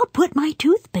Saturday I'll put my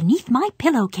tooth beneath my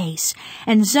pillowcase,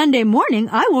 and Sunday morning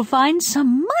I will find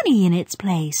some money in its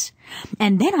place.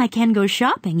 And then I can go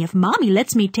shopping if Mommy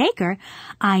lets me take her.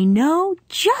 I know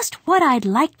just what I'd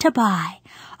like to buy,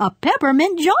 a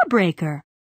peppermint jawbreaker.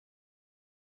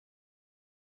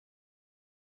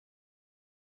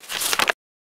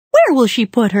 Where will she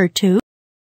put her tooth?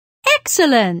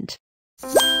 Excellent!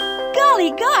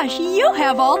 Golly gosh, you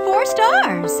have all 4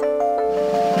 stars!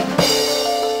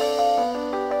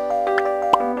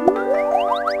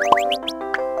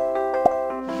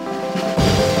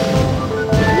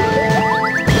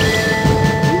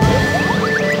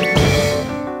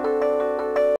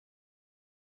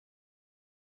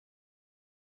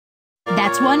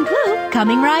 That's one clue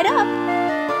coming right up.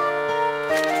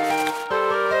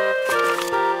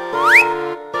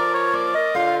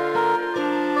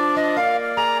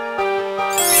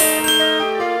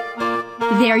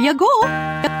 There you go.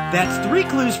 That's 3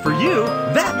 clues for you.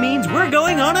 That means we're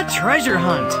going on a treasure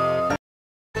hunt.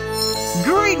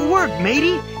 Great work,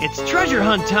 matey. It's treasure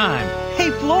hunt time.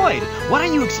 Hey, Floyd, why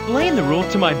don't you explain the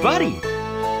rules to my buddy?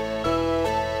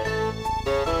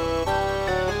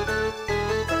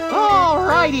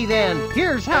 Alrighty then,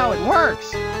 here's how it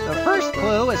works. The first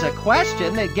clue is a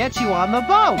question that gets you on the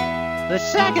boat. The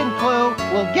second clue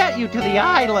will get you to the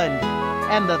island.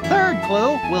 And the third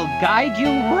clue will guide you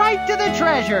right to the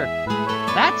treasure.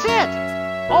 That's it.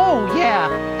 Oh yeah,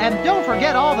 and don't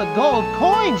forget all the gold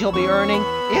coins you'll be earning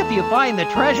if you find the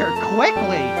treasure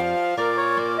quickly.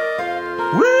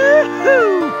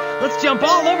 Woohoo! Let's jump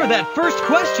all over that first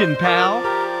question, pal.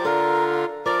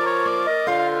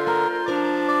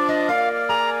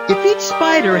 If each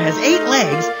spider has 8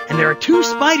 legs and there are 2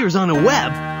 spiders on a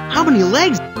web, how many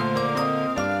legs?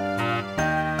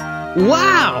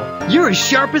 Wow! You're as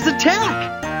sharp as a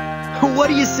tack! What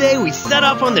do you say we set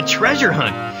off on the treasure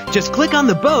hunt? Just click on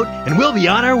the boat and we'll be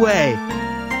on our way.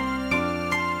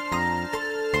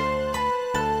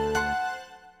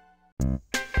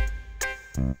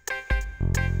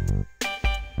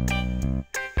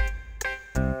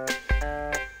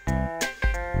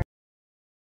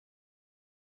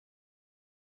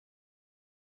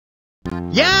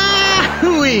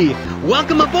 Yahoo!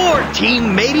 Welcome aboard,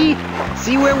 Team Matey!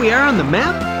 See where we are on the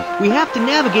map? We have to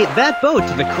navigate that boat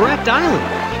to the correct island.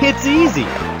 It's easy.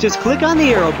 Just click on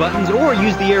the arrow buttons or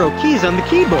use the arrow keys on the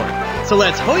keyboard. So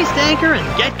let's hoist anchor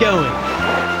and get going.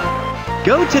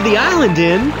 Go to the island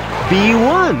in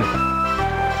B1.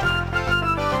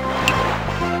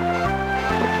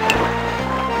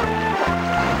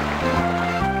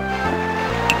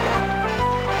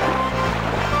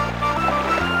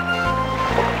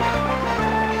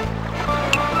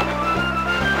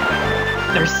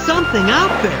 There's something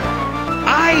out there.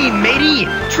 Aye, matey!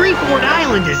 Treeford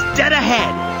Island is dead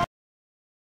ahead.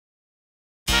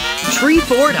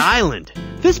 Treeford Island.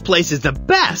 This place is the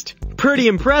best. Pretty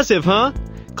impressive, huh?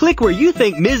 Click where you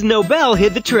think Ms. Nobel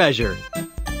hid the treasure.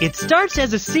 It starts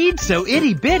as a seed so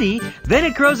itty-bitty, then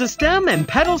it grows a stem and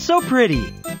petals so pretty.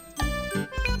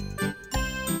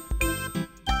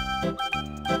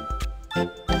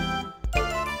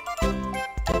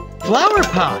 Flower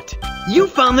pot! You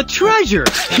found the treasure!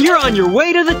 You're on your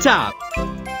way to the top!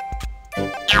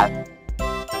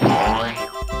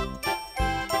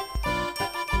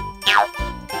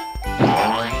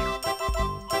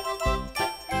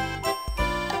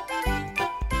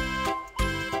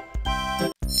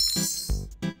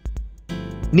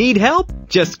 Need help?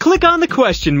 Just click on the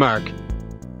question mark.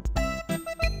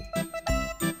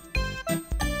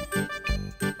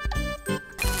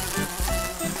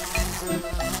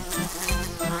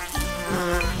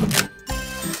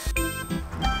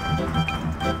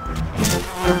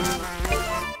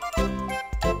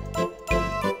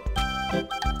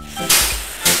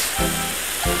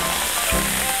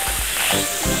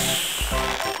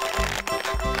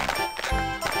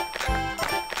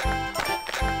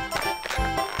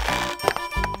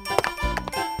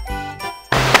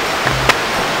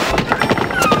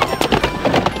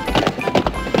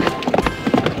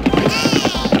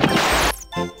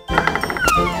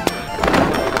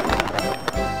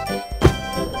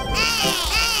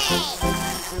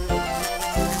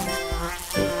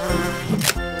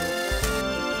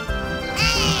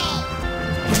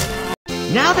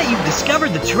 Now that you've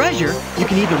discovered the treasure, you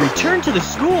can either return to the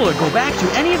school or go back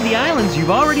to any of the islands you've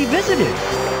already visited.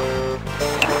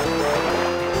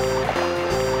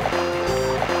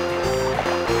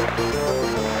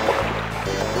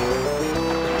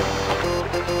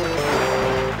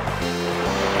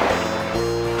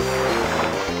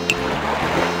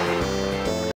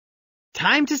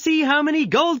 Time to see how many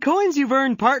gold coins you've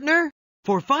earned, partner!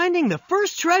 For finding the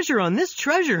first treasure on this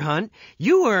treasure hunt,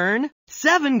 you earn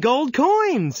 7 gold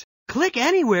coins. Click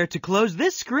anywhere to close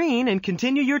this screen and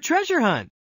continue your treasure hunt.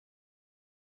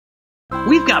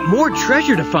 We've got more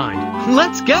treasure to find.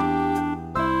 Let's go!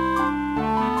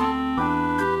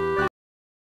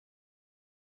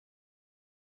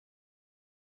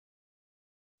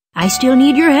 I still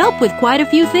need your help with quite a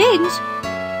few things.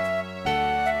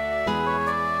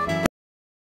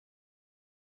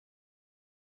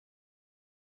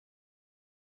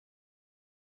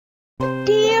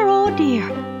 Dear, oh dear.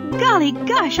 Golly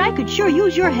gosh, I could sure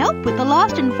use your help with the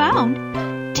lost and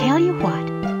found. Tell you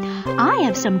what, I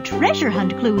have some treasure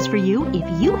hunt clues for you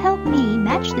if you help me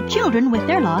match the children with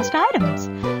their lost items.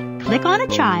 Click on a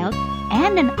child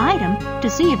and an item to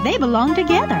see if they belong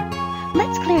together.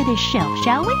 Let's clear this shelf,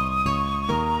 shall we?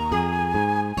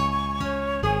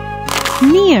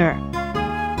 Near.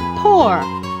 Poor.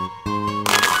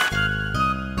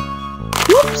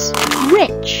 Oops,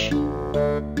 rich.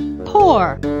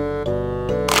 Poor.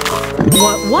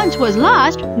 What once was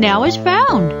lost now is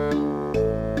found.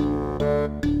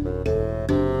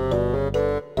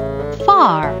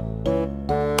 Far.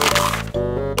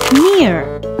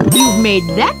 Near. You've made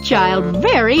that child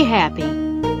very happy.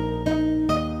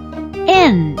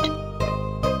 End.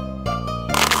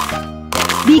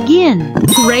 Begin.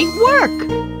 Great work.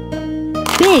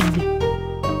 Big.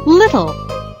 Little.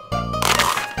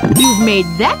 You've made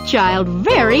that child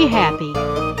very happy.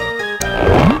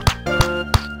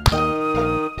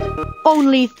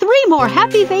 Only 3 more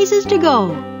happy faces to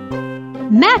go.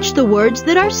 Match the words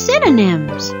that are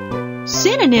synonyms.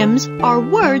 Synonyms are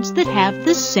words that have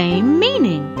the same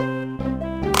meaning.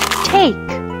 Take.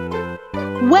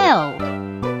 Well.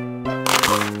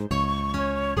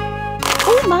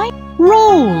 Oh my.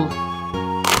 Roll.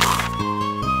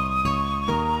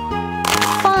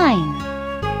 Fine.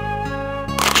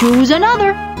 Choose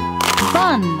another.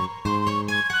 Bun.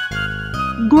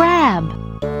 Grab.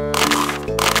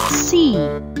 See.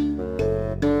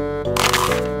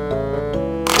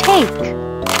 Take.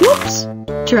 Whoops.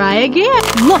 Try again.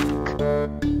 Look.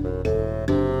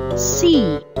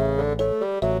 See.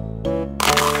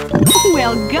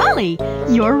 Well, golly,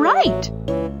 you're right.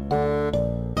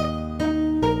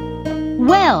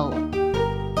 Well.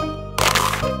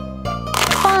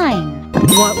 Fine.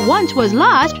 What once was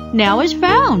lost now is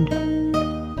found.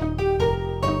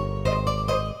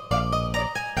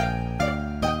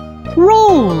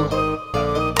 Roll.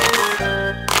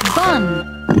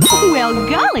 Well,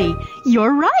 golly,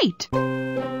 you're right.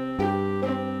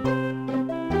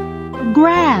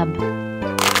 Grab.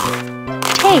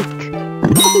 Take.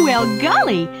 Well,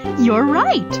 golly, you're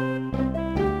right.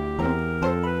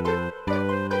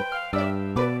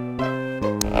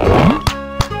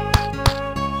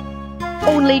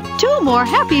 Only 2 more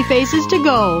happy faces to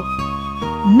go.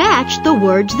 Match the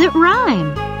words that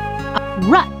rhyme.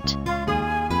 Rut.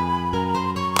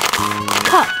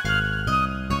 Cup.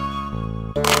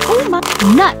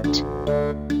 Nut.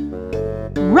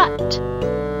 Rut.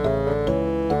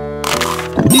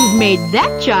 You've made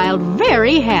that child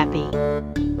very happy.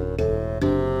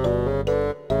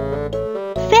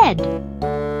 Fed.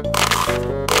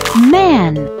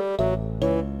 Man.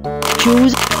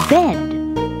 Choose bed.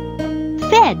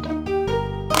 Fed.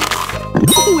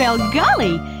 Well,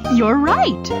 golly, you're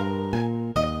right.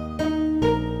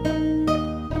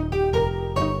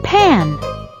 Pan.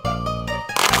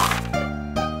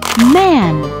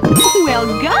 Man. Well,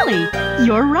 golly,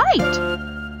 you're right.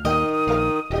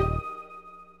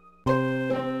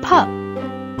 Pup.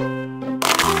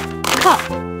 Cup.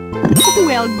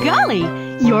 Well, golly,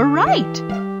 you're right.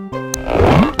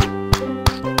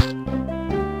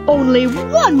 Only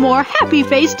 1 more happy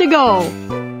face to go.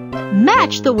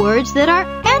 Match the words that are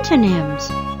antonyms.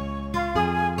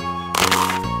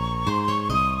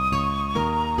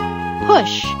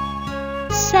 Push.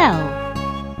 Sell.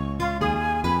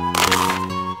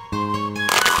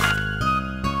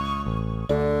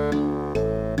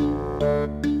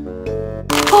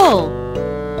 Pull.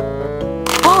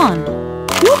 On.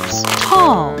 Whoops,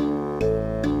 tall.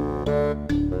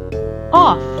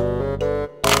 Off.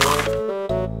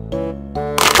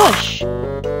 Push.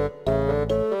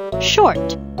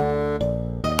 Short.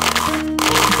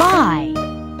 Buy.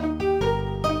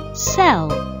 Sell.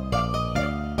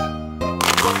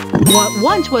 What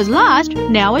once was lost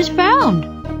now is found.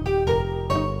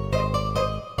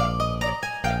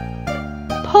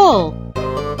 Pull.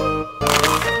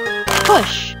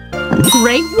 Push.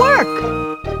 Great work!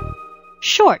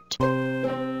 Short.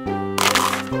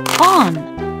 On.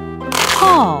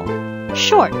 Tall.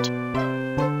 Short.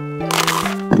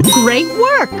 Great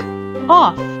work!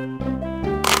 Off.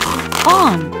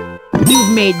 On.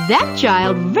 You've made that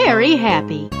child very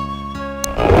happy.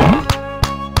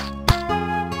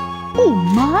 Oh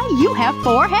my, you have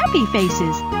 4 happy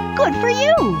faces. Good for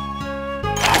you!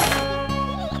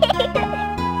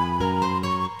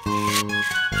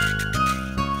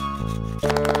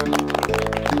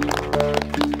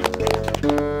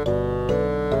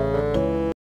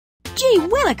 Gee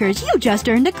willikers, you just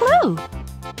earned a clue.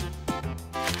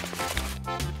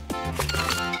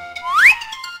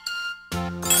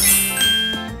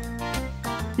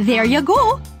 There you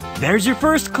go. There's your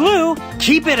first clue.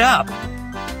 Keep it up.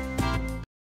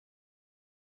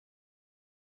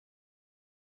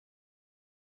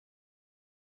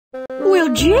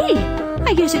 Well, gee,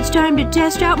 I guess it's time to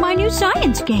test out my new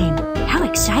science game. How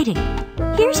exciting.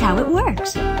 Here's how it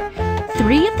works.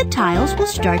 3 of the tiles will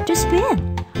start to spin.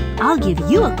 I'll give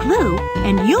you a clue,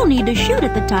 and you'll need to shoot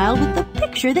at the tile with the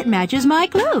picture that matches my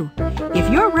clue. If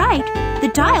you're right, the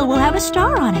tile will have a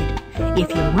star on it. If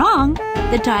you're wrong,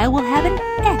 the tile will have an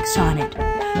X on it.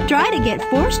 Try to get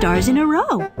 4 stars in a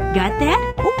row. Got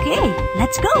that? Okay,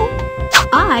 let's go.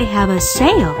 I have a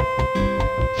sail.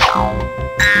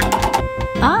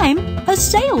 I'm a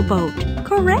sailboat.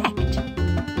 Correct.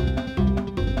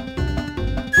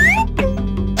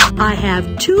 I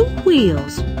have 2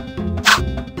 wheels.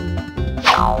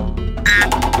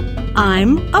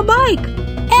 I'm a bike.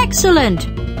 Excellent.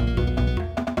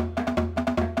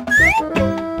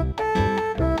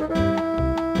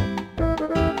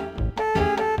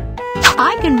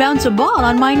 I can bounce a ball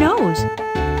on my nose.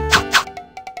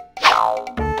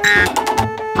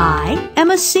 I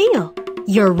am a seal.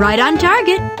 You're right on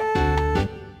target.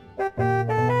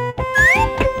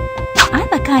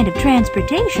 I'm a kind of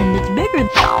transportation that's bigger.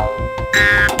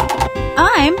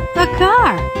 I'm a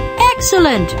car.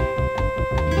 Excellent.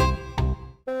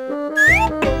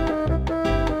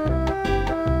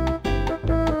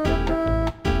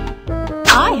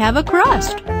 I have a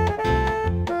crust.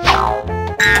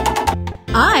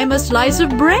 I'm a slice of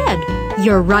bread.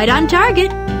 You're right on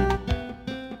target.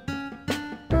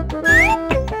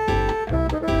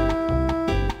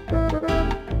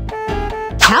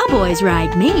 Cowboys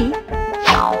ride me.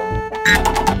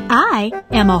 I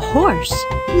am a horse.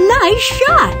 Nice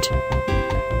shot!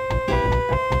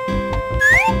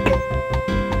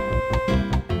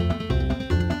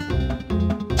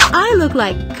 I look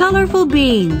like colorful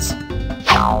beans.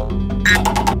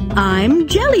 I'm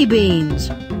jelly beans.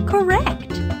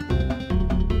 Correct.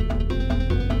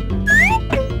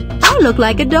 I look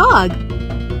like a dog.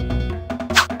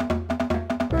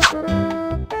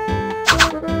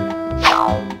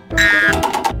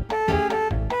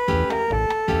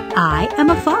 I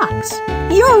am a fox.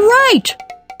 You're right!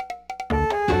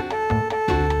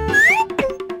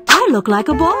 I look like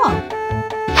a ball.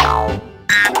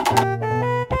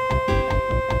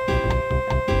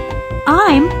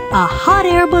 I'm a hot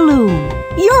air balloon.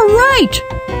 You're right!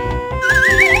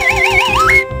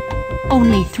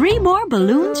 Only 3 more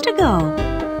balloons to go.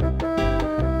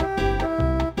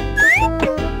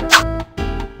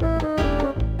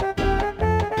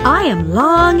 I am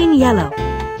long and yellow.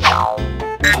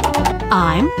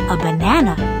 I'm a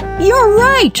banana. You're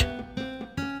right!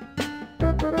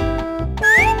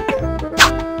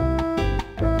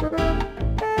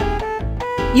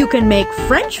 You can make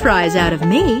French fries out of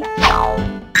me.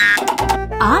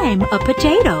 I'm a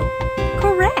potato.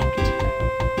 Correct.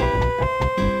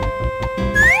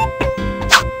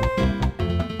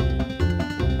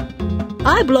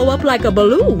 I blow up like a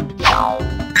balloon.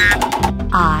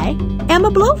 I am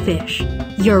a blowfish.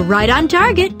 You're right on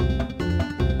target.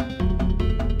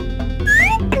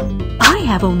 I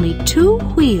have only 2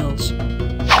 wheels.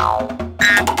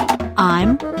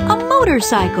 I'm a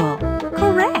motorcycle.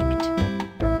 Correct.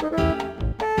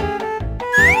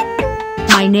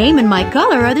 My name and my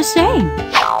color are the same.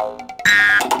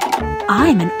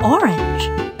 I'm an orange.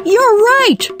 You're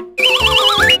right!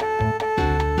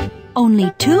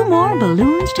 Only 2 more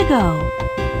balloons to go.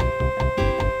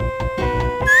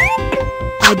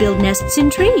 I build nests in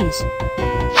trees.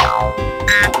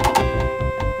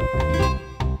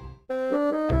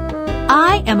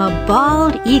 I am a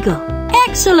bald eagle.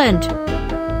 Excellent!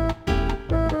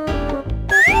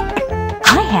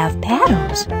 I have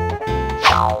paddles.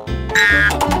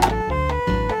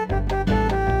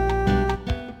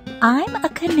 I'm a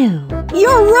canoe.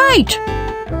 You're right!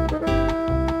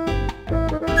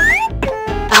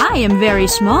 I am very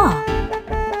small.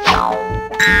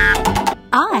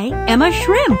 I am a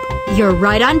shrimp. You're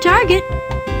right on target.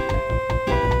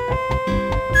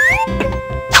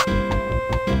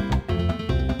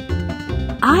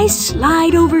 I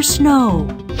slide over snow.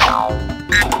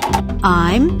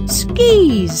 I'm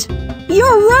skis.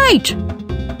 You're right!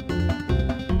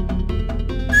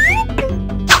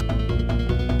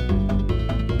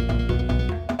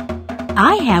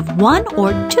 I have 1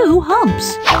 or 2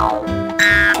 humps.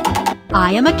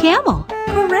 I am a camel.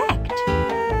 Correct.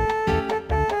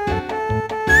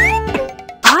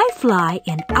 I fly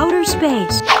in outer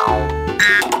space.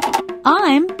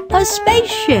 I'm a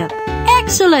spaceship.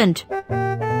 Excellent!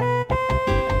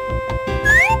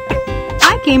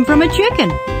 I came from a chicken.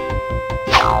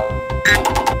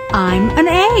 I'm an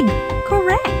egg.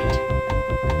 Correct.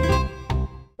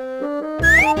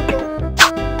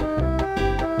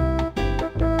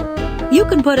 You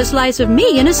can put a slice of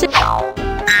me in a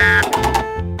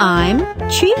I'm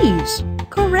cheese.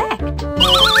 Correct.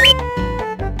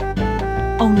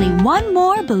 Only 1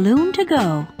 more balloon to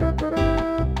go.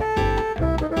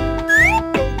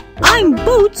 I'm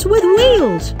boots with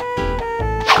wheels.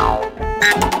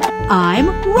 I'm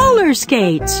roller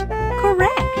skates.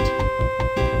 Correct.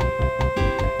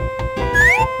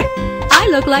 I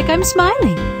look like I'm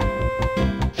smiling.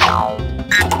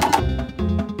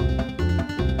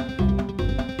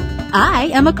 I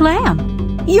am a clam.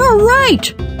 You're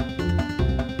right!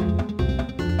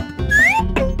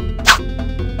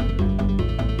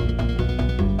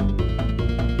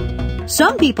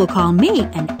 Some people call me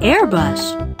an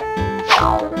Airbus.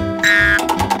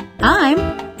 I'm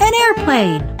an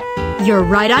airplane. You're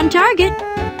right on target.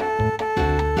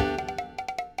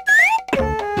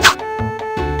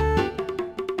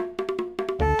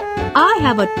 I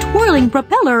have a twirling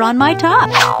propeller on my top.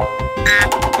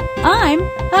 I'm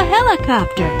a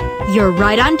helicopter. You're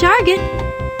right on target.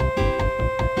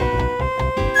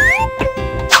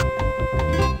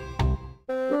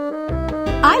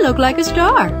 I look like a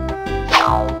star.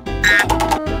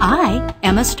 I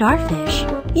am a starfish.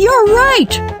 You're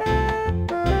right!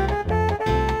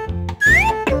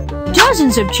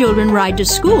 Dozens of children ride to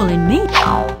school in me.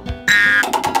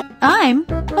 I'm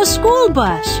a school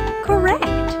bus. Correct.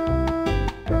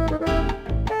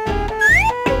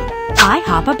 I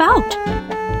hop about.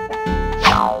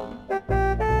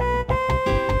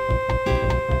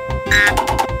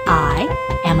 I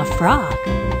am a frog.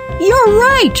 You're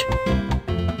right!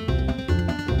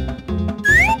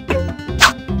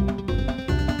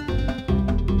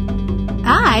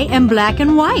 I am black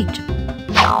and white.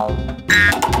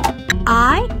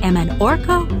 I am an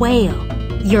orca whale.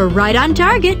 You're right on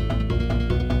target.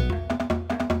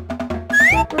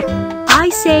 I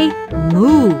say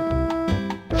moo.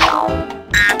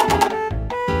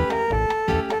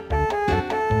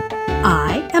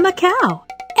 a cow.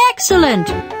 Excellent!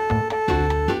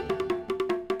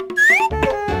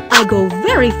 I go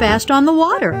very fast on the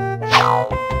water.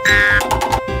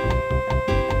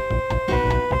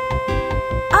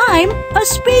 I'm a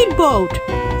speedboat.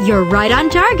 You're right on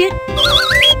target.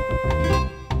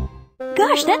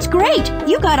 Gosh, that's great!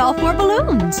 You got all 4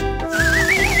 balloons.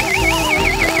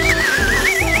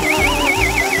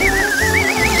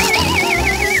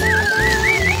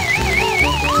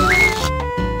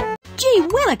 Gee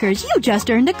willikers, you just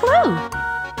earned a clue.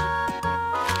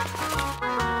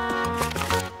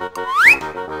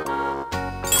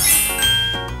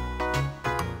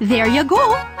 There you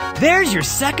go. There's your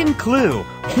second clue.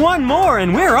 1 more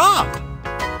and we're off.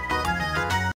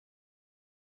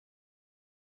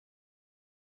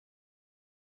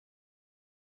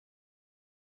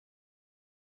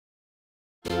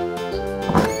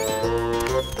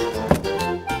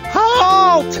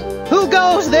 Halt! Who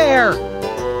goes there?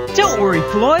 Don't worry,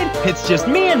 Floyd. It's just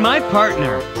me and my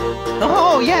partner.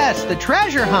 Oh, yes, the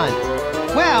treasure hunt.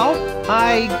 Well,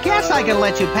 I guess I can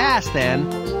let you pass then.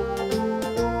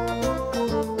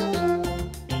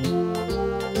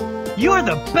 You're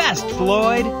the best,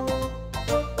 Floyd.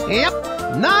 Yep,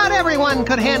 not everyone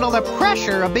could handle the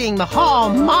pressure of being the hall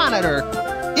monitor.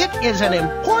 It is an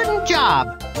important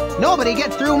job. Nobody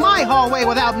gets through my hallway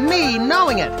without me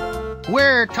knowing it.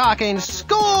 We're talking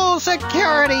school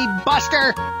security,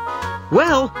 Buster.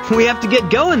 Well, we have to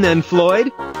get going then,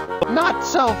 Floyd. Not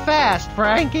so fast,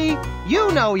 Frankie.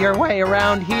 You know your way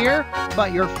around here,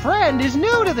 but your friend is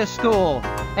new to the school,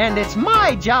 and it's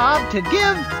my job to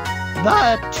give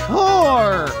the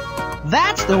tour.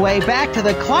 That's the way back to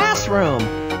the classroom.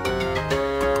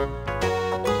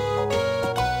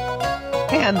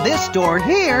 And this door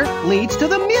here leads to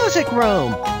the music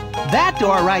room. That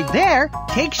door right there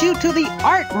takes you to the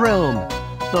art room.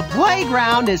 The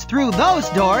playground is through those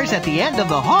doors at the end of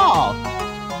the hall.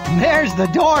 There's the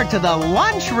door to the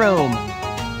lunchroom.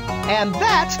 And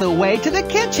that's the way to the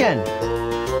kitchen.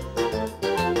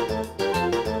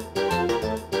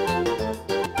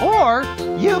 Or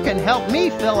you can help me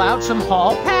fill out some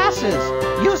hall passes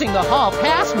using the hall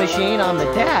pass machine on the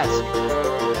desk.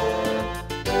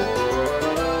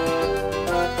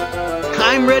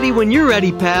 I'm ready when you're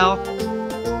ready, pal.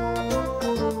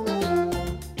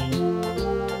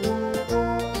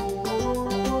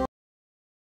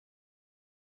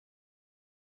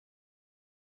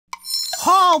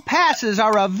 Hall passes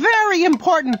are a very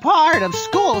important part of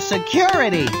school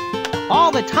security.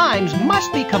 All the times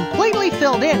must be completely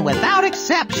filled in without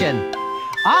exception.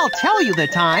 I'll tell you the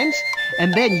times,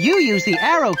 and then you use the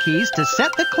arrow keys to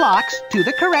set the clocks to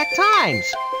the correct times.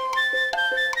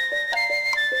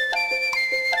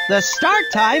 The start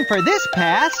time for this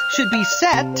pass should be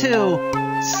set to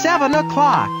 7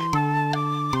 o'clock.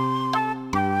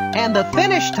 And the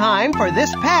finish time for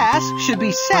this pass should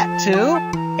be set to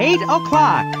 8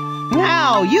 o'clock.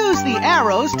 Now use the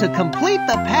arrows to complete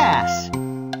the pass.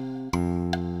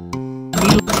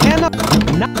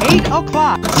 8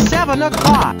 o'clock, 7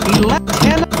 o'clock, 11,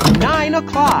 10, 9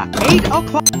 o'clock, 8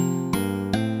 o'clock.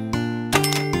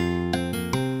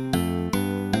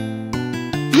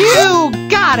 You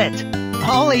got it!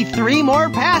 Only 3 more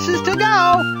passes to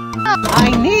go.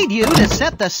 I need you to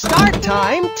set the start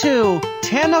time to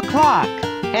 10 o'clock.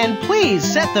 And please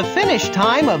set the finish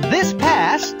time of this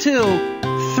pass to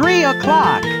 3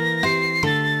 o'clock.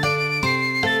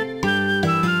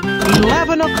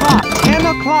 11 o'clock, 10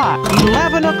 o'clock,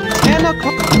 11 o'clock, 10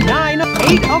 o'clock, 9,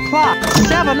 8 o'clock,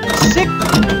 7, 6,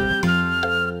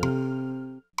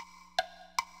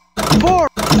 4,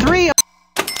 3.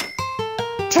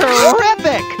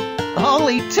 Terrific!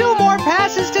 Only 2 more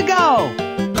passes to go.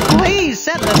 Please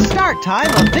set the start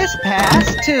time of this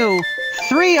pass to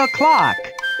 3 o'clock.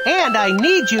 And I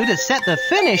need you to set the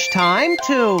finish time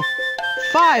to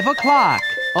 5 o'clock.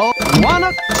 Oh,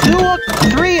 1, 2,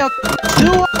 3,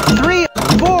 2, 3,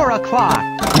 4 o'clock,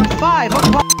 5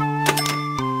 o'clock.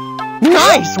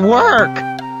 Nice work!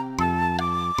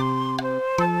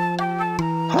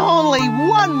 Only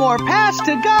 1 more pass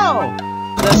to go.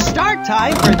 The start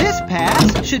time for this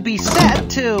pass should be set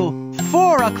to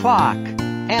 4 o'clock.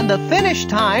 And the finish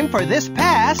time for this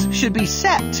pass should be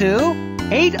set to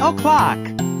 8 o'clock.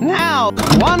 Now,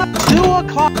 1, 2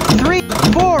 o'clock, 3,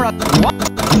 4, 1,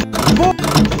 4,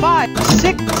 5,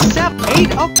 6, 7,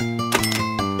 8 o'clock.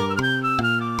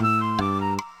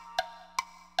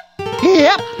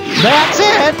 Yep, that's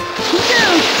it. You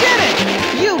did it.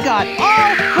 You got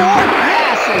all 4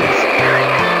 passes.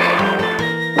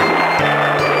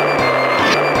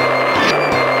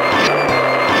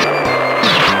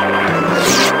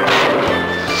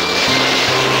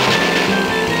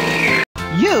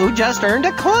 You just earned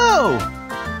a clue.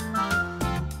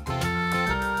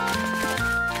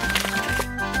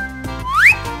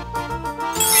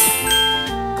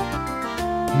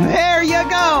 There you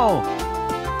go!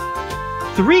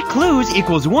 3 clues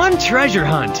equals 1 treasure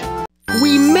hunt.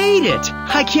 We made it!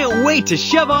 I can't wait to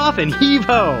shove off and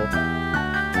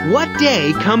heave-ho! What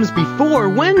day comes before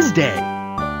Wednesday?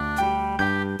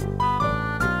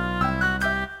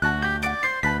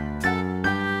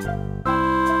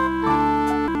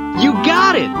 You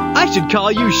got it! I should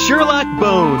call you Sherlock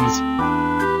Bones.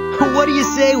 What do you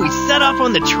say we set off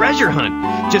on the treasure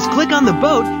hunt? Just click on the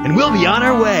boat and we'll be on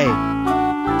our way.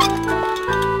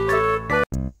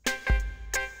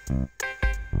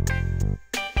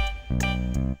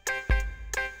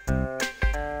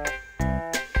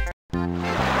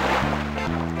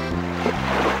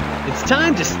 It's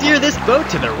time to steer this boat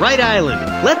to the right island.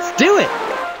 Let's do it!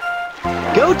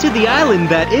 Go to the island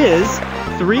that is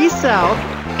 3 south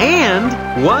and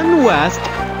 1 west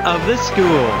of the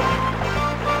school.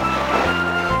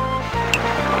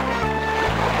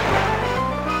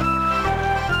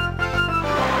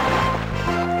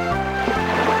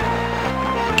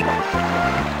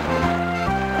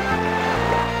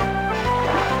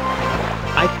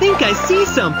 I think I see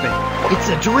something. It's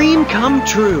a dream come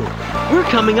true. We're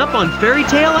coming up on Fairy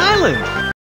Tale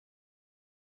Island.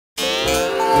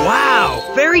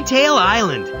 Wow, Fairy Tale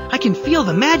Island. I can feel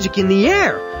the magic in the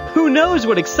air. Who knows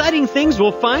what exciting things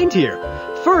we'll find here?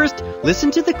 First,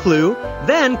 listen to the clue,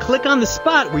 then click on the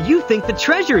spot where you think the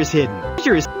treasure is hidden.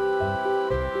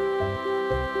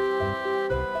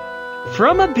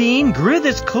 From a bean grew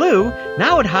this clue.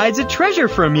 Now it hides a treasure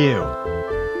from you.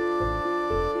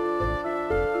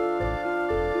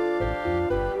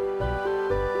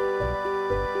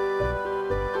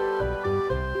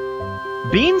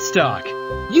 Beanstalk,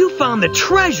 you found the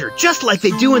treasure just like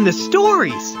they do in the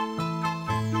stories.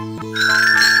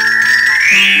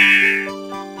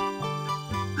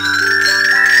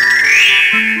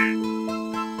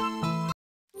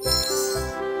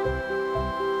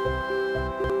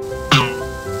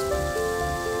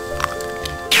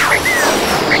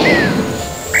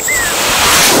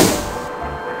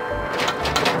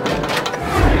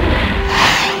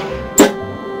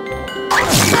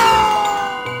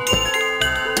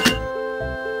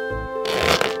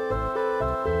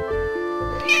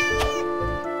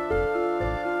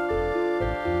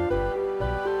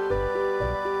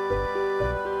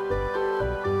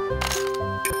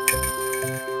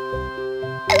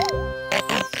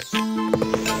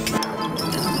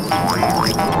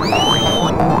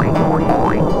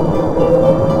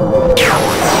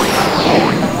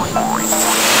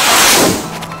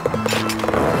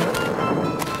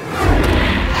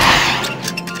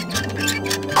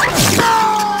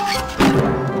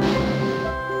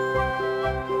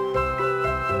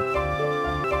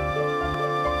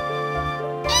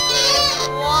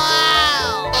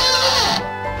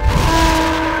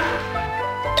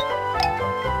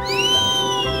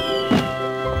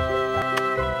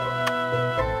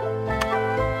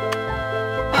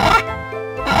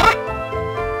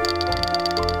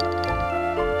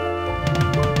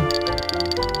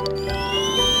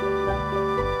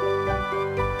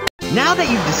 Now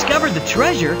that you've discovered the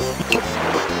treasure,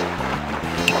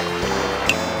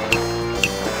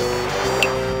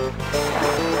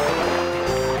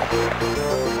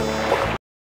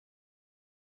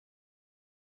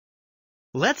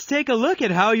 let's take a look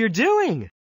at how you're doing.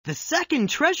 The second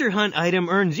treasure hunt item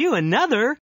earns you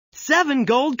another 7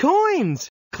 gold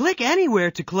coins. Click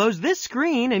anywhere to close this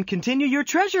screen and continue your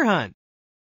treasure hunt.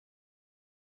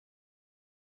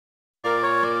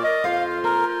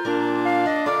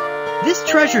 This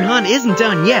treasure hunt isn't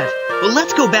done yet, but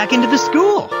let's go back into the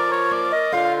school.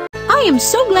 I am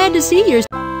so glad to see you're...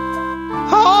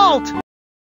 Halt!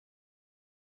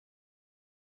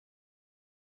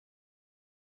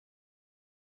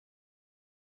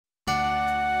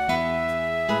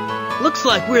 Looks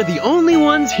like we're the only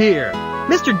ones here.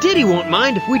 Mr. Diddy won't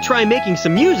mind if we try making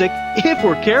some music, if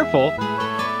we're careful.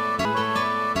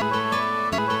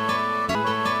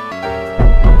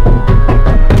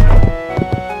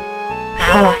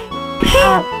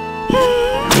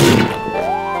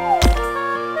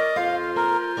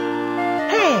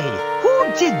 Hey, who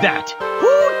did that?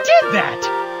 Who did that?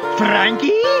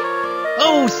 Frankie?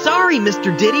 Oh, sorry,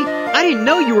 Mr. Diddy. I didn't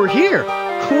know you were here.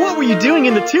 What were you doing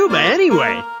in the tuba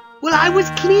anyway? Well, I was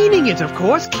cleaning it, of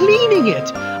course, cleaning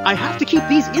it. I have to keep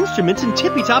these instruments in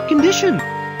tippy-top condition.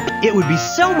 It would be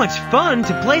so much fun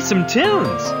to play some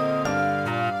tunes.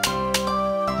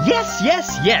 Yes,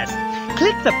 yes, yes.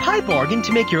 Click the pipe organ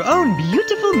to make your own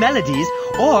beautiful melodies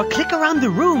Or click around the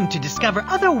room to discover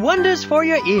other wonders for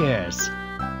your ears.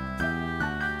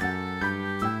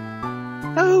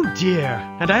 Oh dear,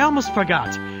 and I almost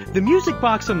forgot. The music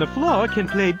box on the floor can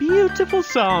play beautiful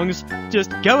songs.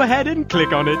 Just go ahead and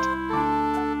click on it.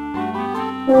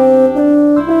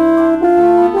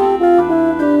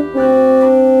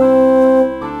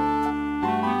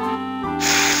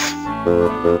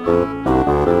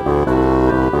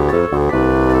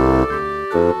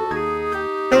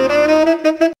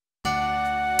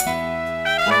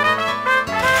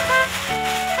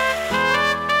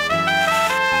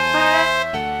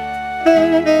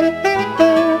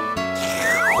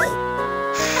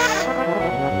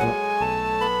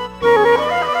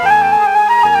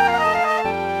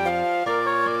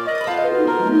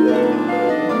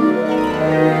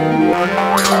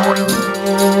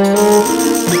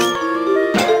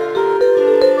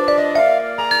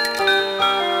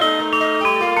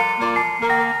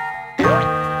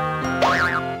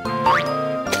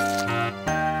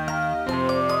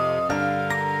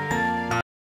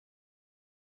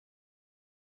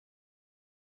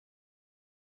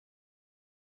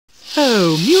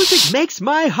 Oh, music makes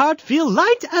my heart feel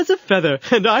light as a feather,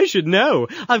 and I should know.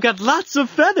 I've got lots of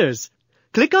feathers.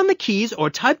 Click on the keys or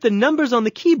type the numbers on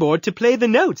the keyboard to play the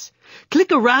notes.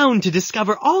 Click around to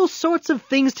discover all sorts of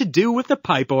things to do with the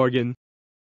pipe organ.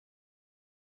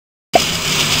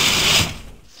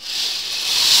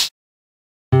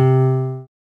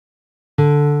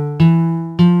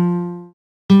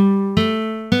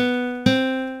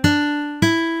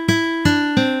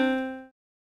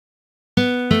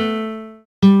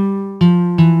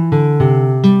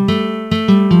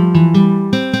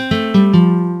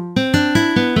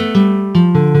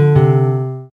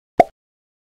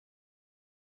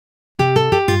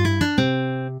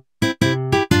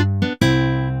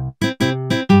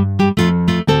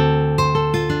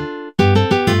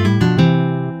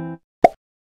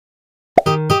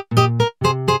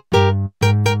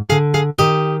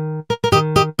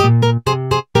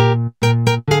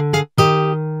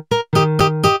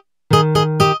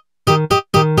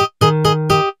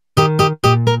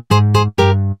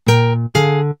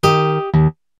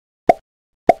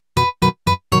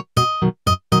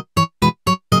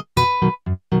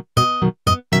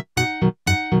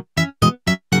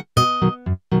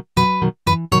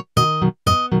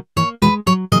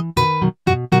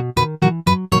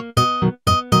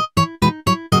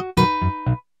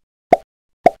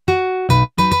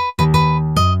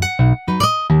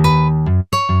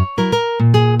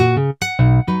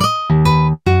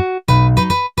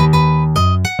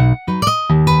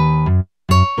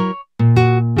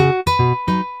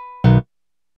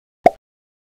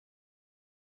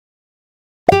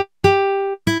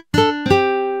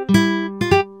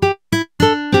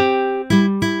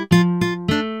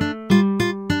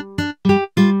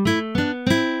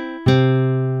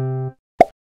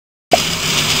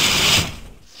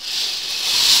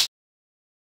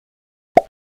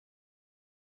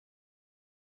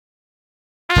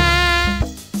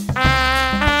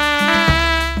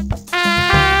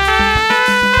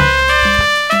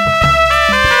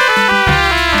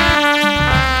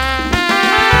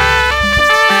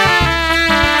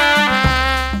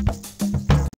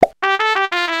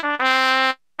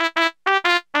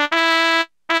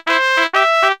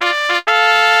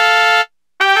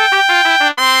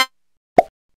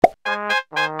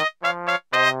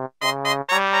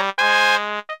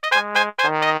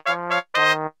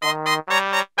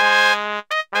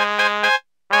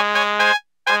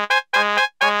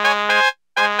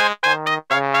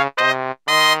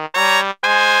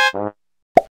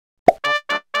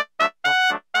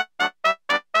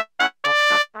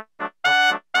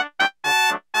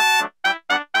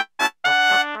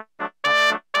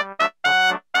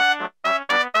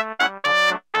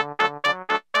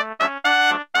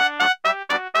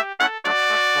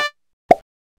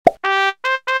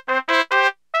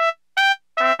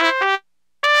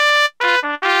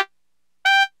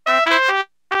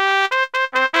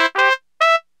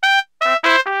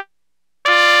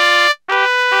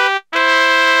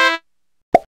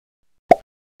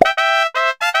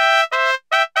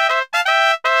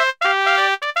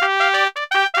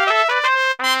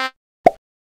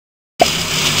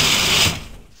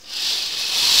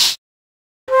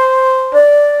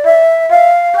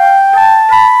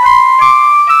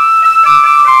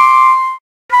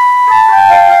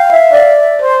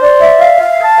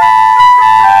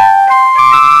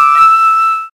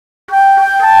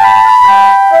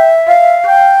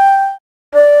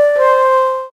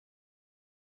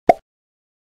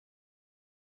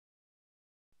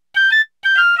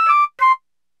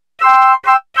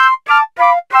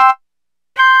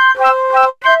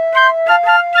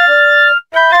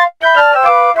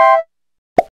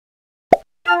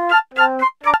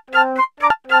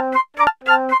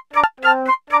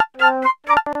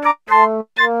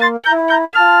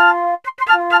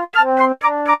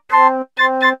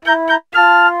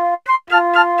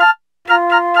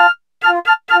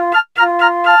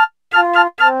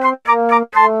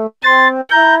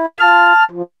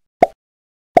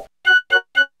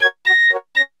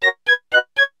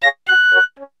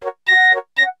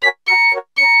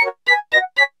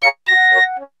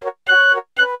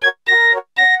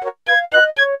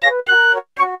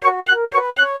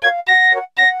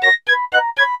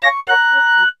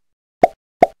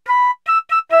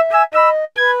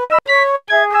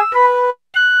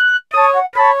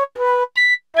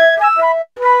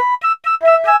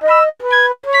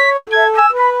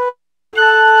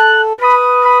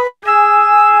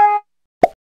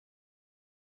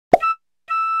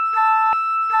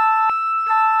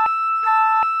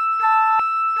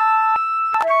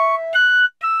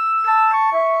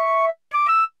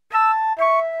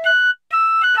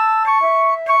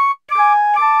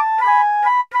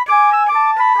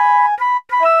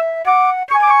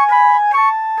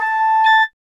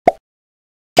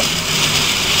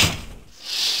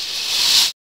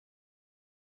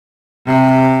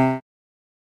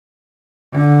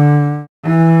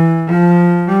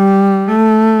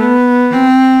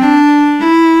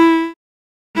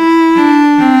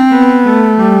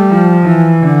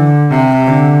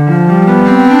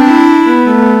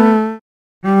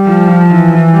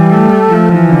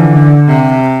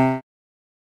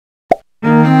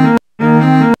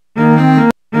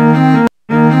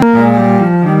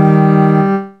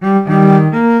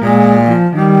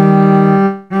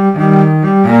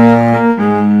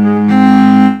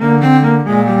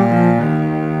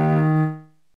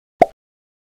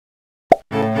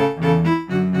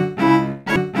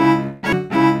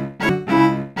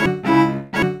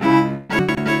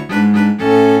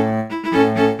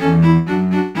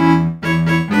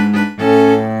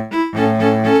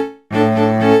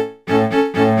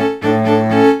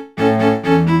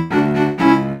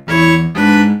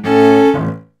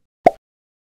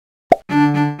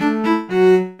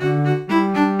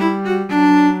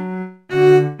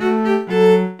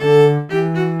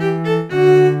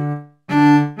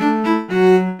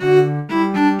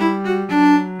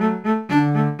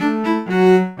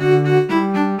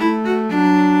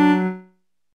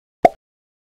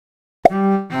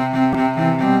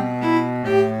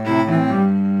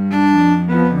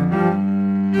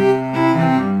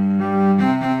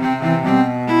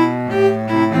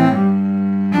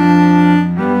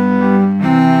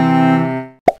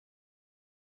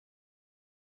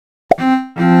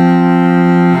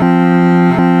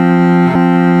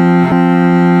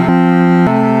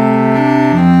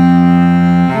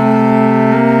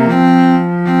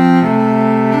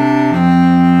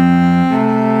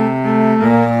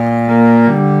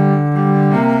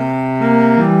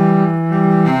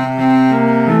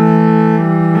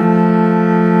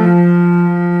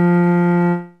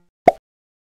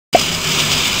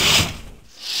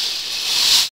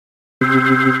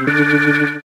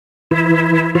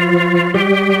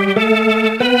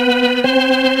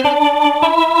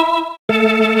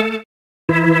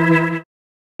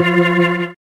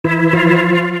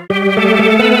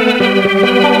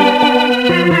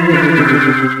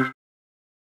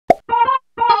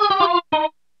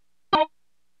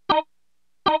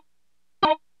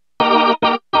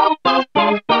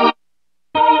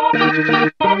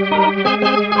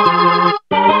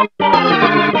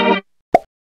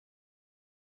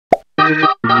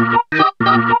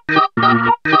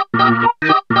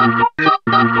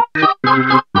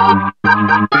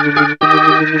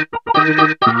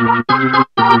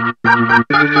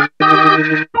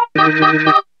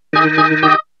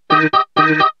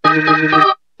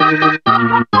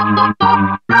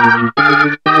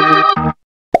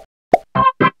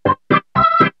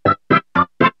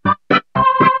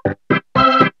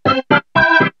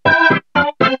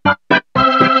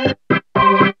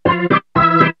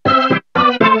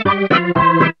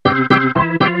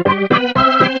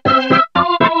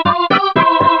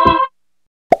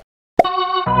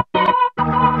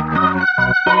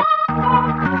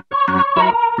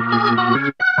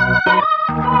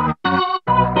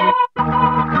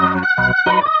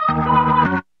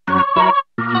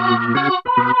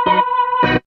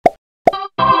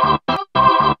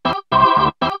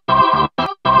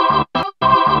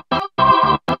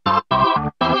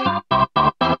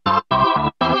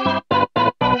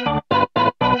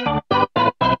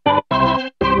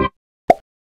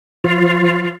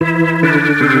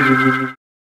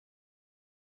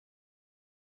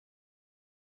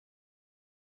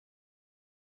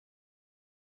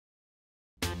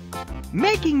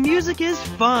 Making music is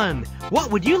fun.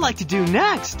 What would you like to do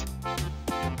next?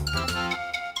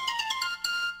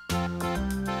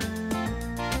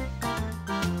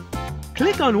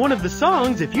 Click on one of the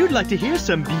songs if you'd like to hear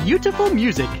some beautiful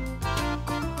music.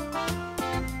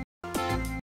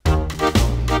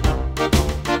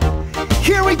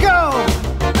 Here we go!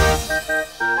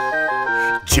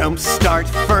 JumpStart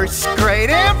first grade,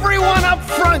 everyone up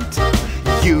front!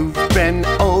 You've been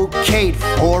okayed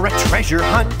for a treasure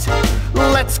hunt.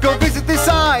 Let's go visit this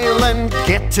island,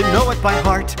 get to know it by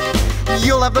heart.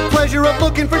 You'll have the pleasure of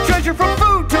looking for treasure from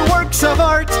food to works of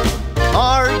art.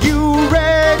 Are you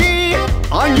ready?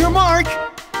 On your mark,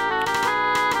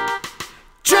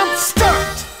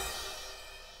 JumpStart!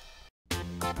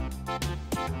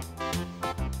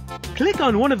 Click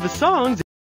on one of the songs.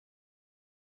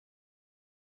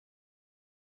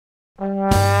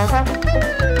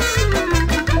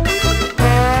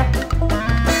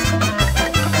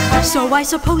 So I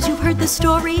suppose you've heard the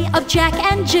story of Jack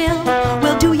and Jill.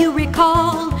 Well, do you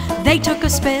recall? They took a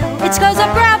spill. It's 'cause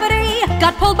of gravity,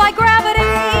 got pulled by gravity.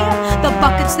 The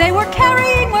buckets they were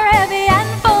carrying were heavy and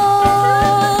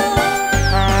full.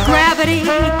 Gravity,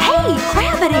 hey,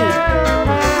 gravity,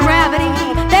 gravity,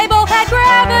 they both had gravity.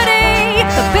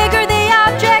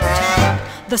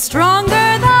 the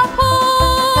stronger the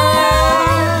pull.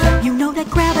 You know that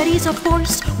gravity's a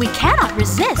force we cannot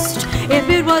resist. If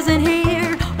it wasn't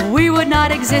here, we would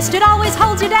not exist. It always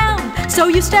holds you down, so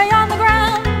you stay on the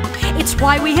ground. It's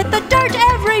why we hit the dirt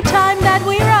every time that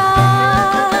we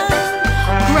run.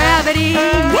 Gravity,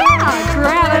 yeah,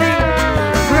 gravity,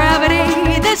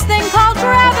 gravity. This thing called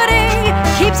gravity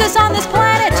keeps us on this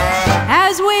planet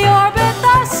as we orbit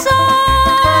the sun.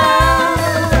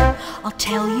 I'll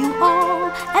tell you all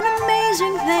an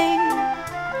amazing thing.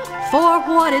 For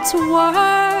what it's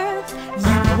worth,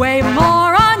 you weigh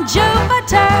more on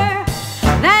Jupiter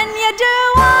than you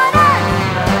do on Earth.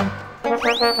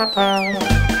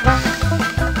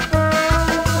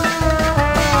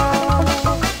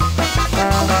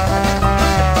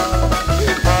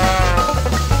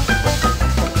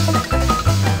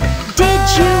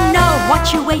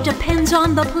 What you weigh depends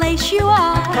on the place you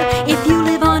are. If you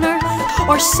live on Earth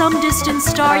or some distant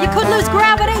star, you could lose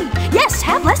gravity. Yes,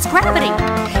 have less gravity.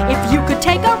 If you could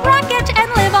take a rocket and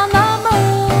live on the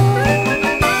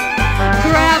moon.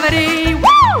 Gravity,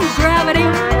 woo! Gravity,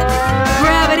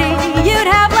 gravity. You'd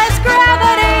have less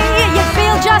gravity. You'd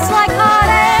feel just like hot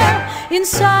air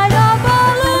inside a balloon.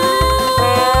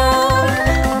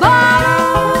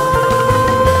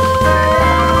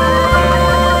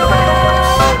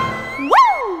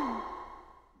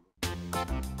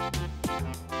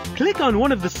 Click on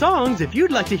one of the songs if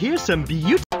you'd like to hear some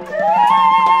beautiful.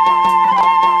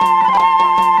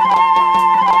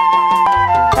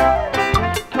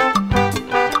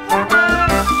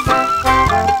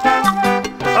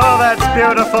 Oh, that's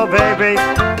beautiful, baby.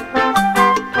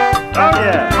 Oh,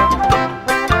 yeah.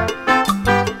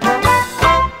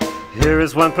 Here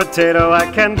is one potato I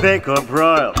can bake or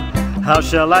broil. How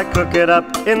shall I cook it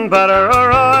up in butter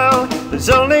or oil? There's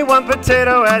only one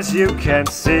potato, as you can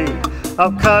see.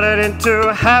 I'll cut it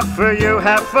into half for you,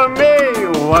 half for me.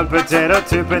 One potato,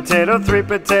 two potato, three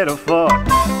potato, four.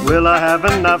 Will I have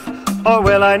enough or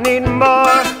will I need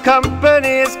more?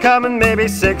 Company is coming, maybe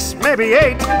 6, maybe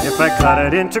 8. If I cut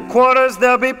it into quarters,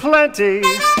 there'll be plenty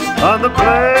on the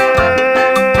plate.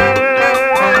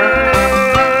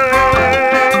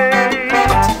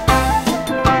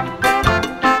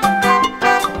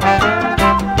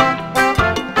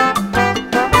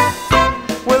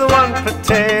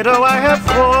 I have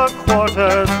 4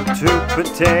 quarters. With 2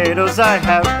 potatoes I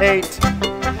have 8.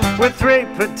 With 3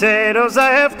 potatoes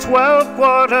I have 12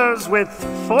 quarters. With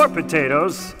 4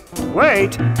 potatoes,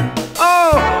 wait.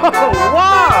 Oh,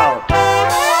 wow!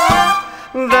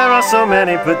 There are so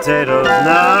many potatoes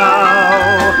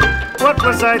now. What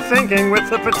was I thinking with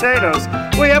the potatoes?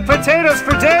 We have potatoes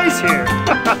for days here.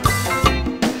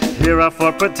 Here are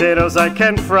 4 potatoes I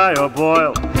can fry or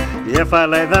boil. If I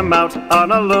lay them out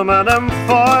on aluminum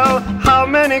foil, how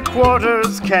many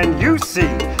quarters can you see?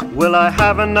 Will I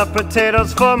have enough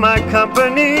potatoes for my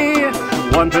company?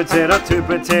 1 potato, 2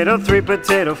 potato, 3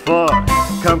 potato, 4.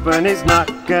 Company's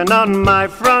knocking on my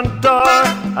front door.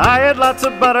 I add lots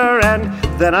of butter and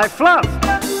then I fluff.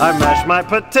 I mash my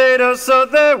potatoes so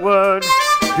there would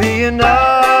be enough.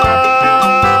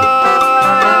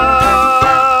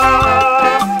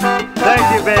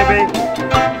 Thank you, baby.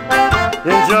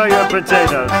 Enjoy your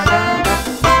potatoes.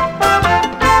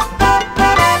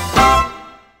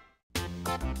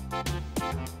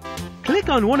 Click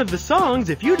on one of the songs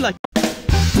if you'd like.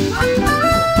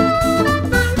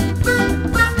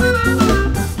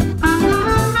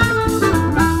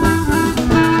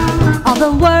 All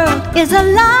the world is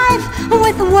alive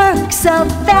with works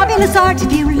of fabulous art.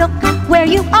 If you look where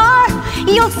you are,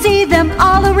 you'll see them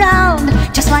all around.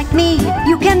 Just like me,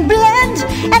 you can blend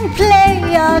and play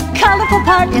a colorful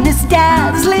part in this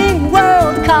dazzling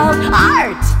world called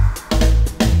art.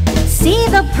 See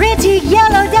the pretty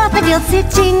yellow daffodil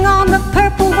sitting on the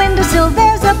purple windowsill.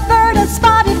 There's a bird, a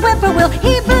spotted whippoorwill,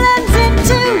 he blends in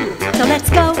too. So let's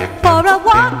go for a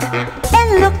walk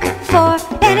and look for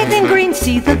anything green.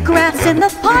 See the grass in the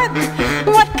park,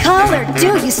 what color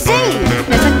do you see?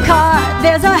 There's a car,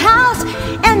 there's a house,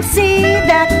 and see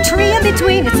that tree in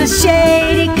between. It's a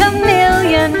shady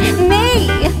chameleon, me.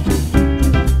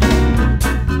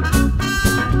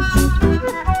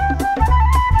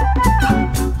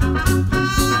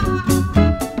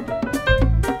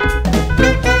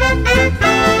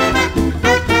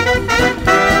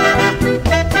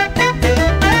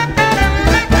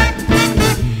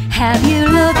 Have you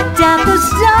looked at the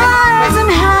stars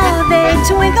and how they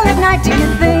twinkle at night? Do you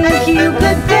think you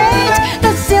could paint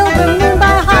the silver moon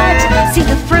by heart? See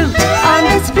the fruit on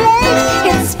this plate,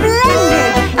 it's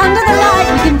splendid. Under the light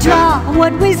we can draw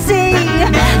what we see,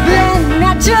 blend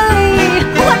naturally.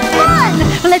 What fun!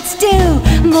 Let's do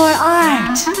more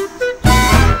art.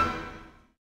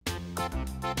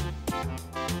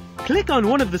 Click on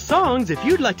one of the songs if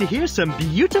you'd like to hear some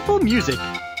beautiful music.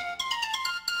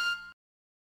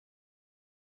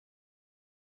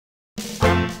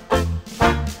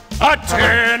 A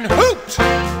tin hoot!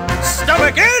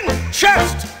 Stomach in,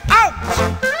 chest out!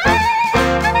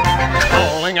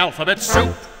 Calling alphabet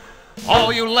soup.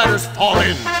 All you letters fall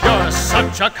in. You're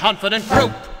such a confident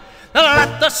group.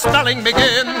 Let the spelling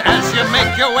begin as you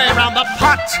make your way around the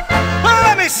pot.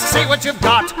 Let me see what you've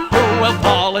got. Who will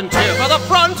volunteer for the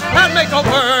front and make a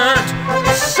word?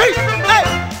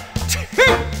 C-A-T!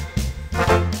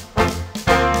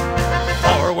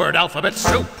 Forward alphabet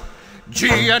soup.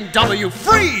 G and W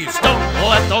freeze. Don't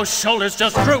let those shoulders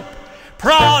just droop.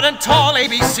 Proud and tall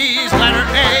ABCs, letter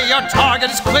A, your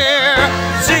target is clear.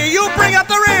 Z, you bring up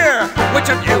the rear. Which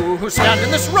of you who stand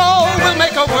in this row will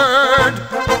make a word?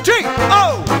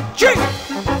 G-O-G.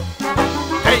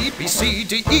 A, B, C,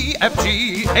 D, E, F,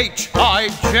 G, H, I,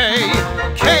 J,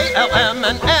 K, L, M,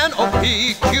 and N, O,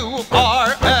 P, Q,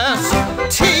 R, S,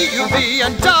 T, U, V,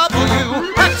 and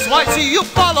W, X, Y, Z, you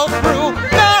follow through.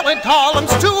 Now in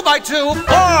columns 2 by 2,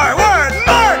 forward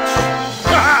march!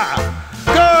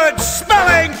 Good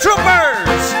spelling,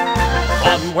 troopers!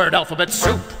 Onward alphabet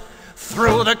soup,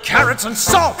 through the carrots and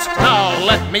salt. Now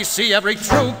let me see every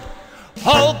troop.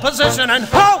 Hold position and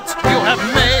halt! You have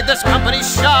made this company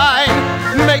shine.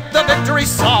 Make the victory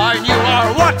sign. You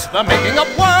are what the making of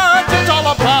words is all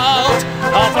about.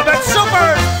 Alphabet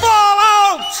supers, fall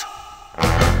out!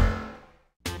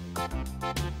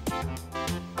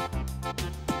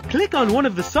 Click on one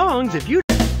of the songs if you...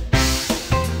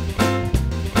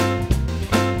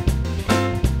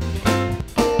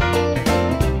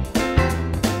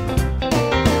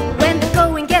 When the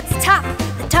going gets tough,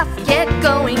 the tough get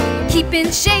going. Keep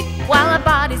in shape while our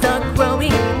bodies are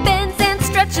growing. Bends and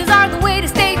stretches are the way to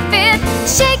stay fit.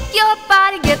 Shake your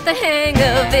body, get the hang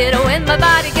of it. When my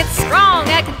body gets strong,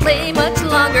 I can play much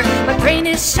longer. My brain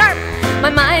is sharp, my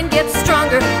mind gets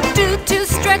stronger. Do 2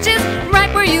 stretches right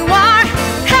where you are.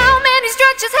 How many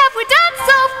stretches have we done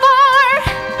so far?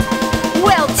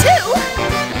 Well, 2.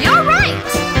 You're right.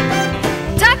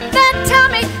 Tuck that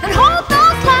tummy and hold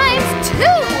those lines. 2.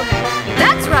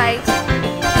 That's right.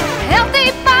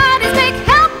 Healthy bodies make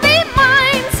healthy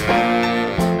minds.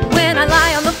 When I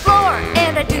lie on the floor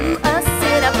and I do a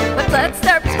sit-up, my blood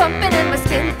starts pumping and my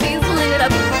skin feels lit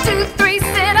up. 2, 3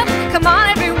 sit-ups, come on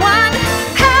everyone.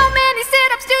 How many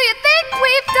sit-ups do you think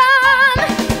we've done?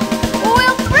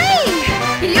 Well,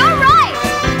 3, you're right.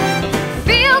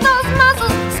 Feel those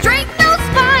muscles, straighten those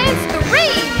spines.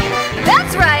 3,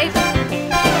 that's right.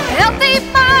 Healthy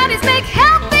bodies make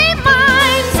healthy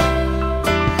minds.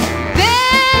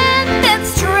 Bend and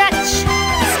stretch,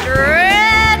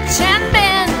 stretch and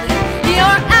bend.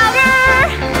 Your outer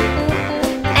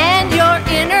and your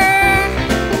inner.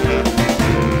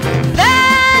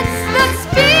 That's the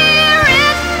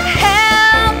spirit.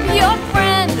 Help your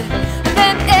friend,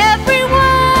 then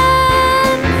everyone's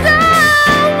a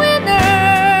winner.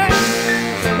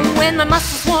 When my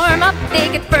muscles warm up, they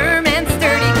get firm and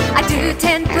sturdy. I do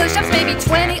 10 push-ups, maybe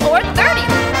 20 or 30.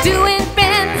 Doing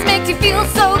bends makes you feel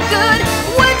so good.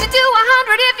 Would you do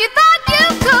 100 if you thought you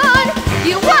could?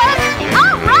 You would?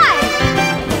 All right.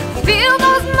 Feel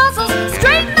those muscles,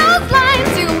 straighten those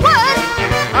lines. You would?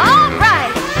 All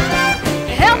right.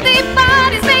 Healthy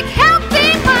bodies make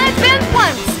healthy minds. Bend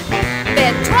once,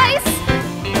 bend twice.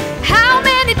 How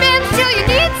many bends till you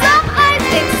need some ice?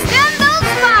 Extend those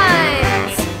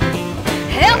spines.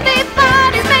 Healthy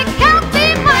bodies make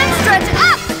healthy minds. Stretch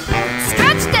up,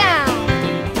 stretch down.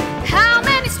 How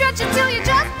many stretches till you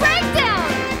just break down?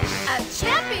 A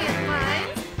champion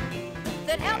finds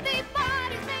that healthy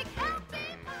bodies make healthy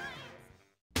minds.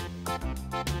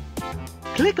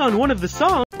 Click on one of the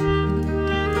songs.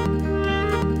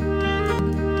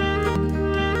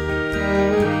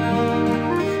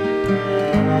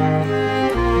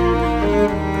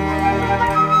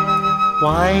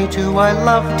 Why do I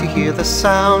love to hear the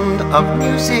sound of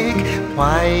music?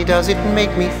 Why does it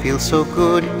make me feel so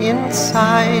good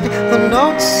inside? The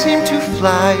notes seem to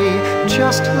fly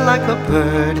just like a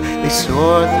bird. They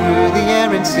soar through the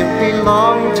air and simply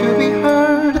long to be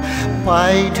heard.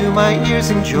 Why do my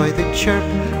ears enjoy the chirp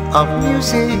of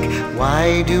music?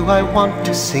 Why do I want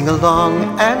to sing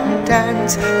along and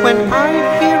dance? When I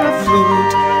hear a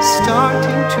flute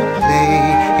starting to play,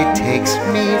 it takes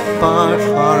me far,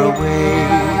 far away.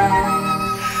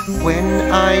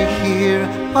 When I hear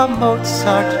a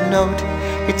Mozart note,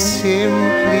 it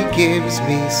simply gives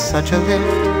me such a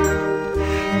lift.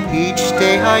 Each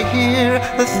day I hear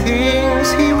the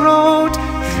things he wrote,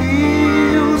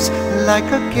 feels like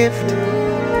a gift.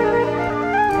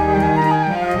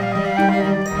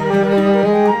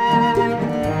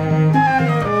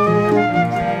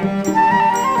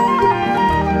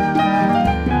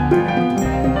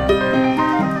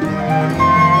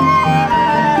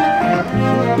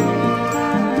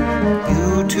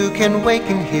 can wake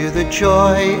and hear the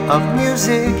joy of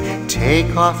music.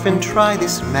 Take off and try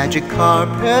this magic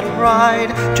carpet ride.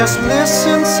 Just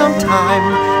listen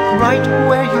sometime, right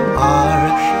where you are.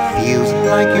 Feels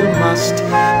like you must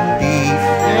be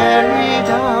fairy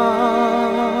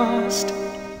dust,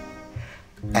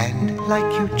 and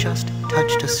like you just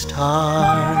touched a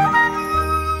star.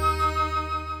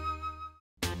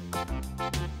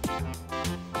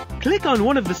 Click on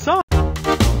one of the songs.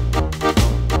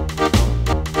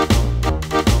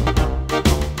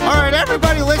 Alright,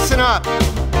 everybody listen up.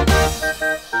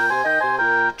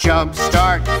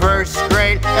 JumpStart first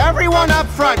grade. Everyone up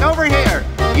front, over here.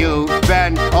 You've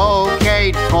been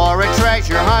okayed for a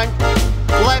treasure hunt.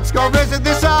 Let's go visit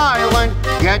this island,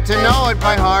 get to know it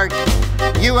by heart.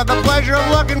 You have the pleasure of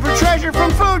looking for treasure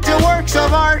from food to works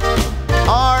of art.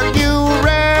 Are you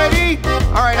ready?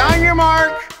 Alright, on your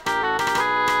mark.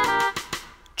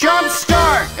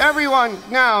 JumpStart! Everyone,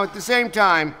 now at the same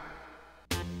time.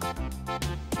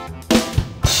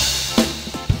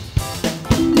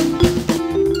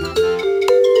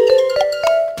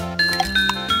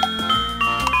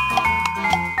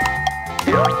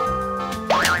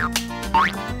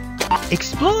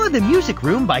 Explore the music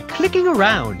room by clicking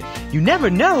around. You never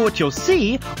know what you'll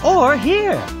see or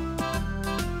hear.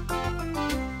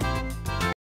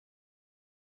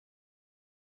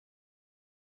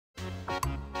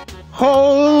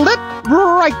 Hold it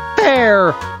right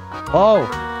there! Oh,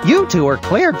 you two are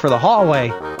cleared for the hallway.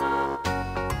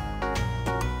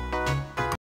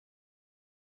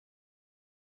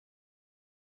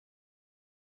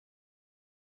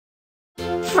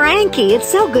 Frankie, it's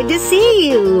so good to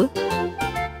see you.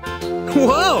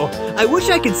 Whoa! I wish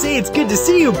I could say it's good to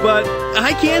see you, but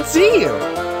I can't see you.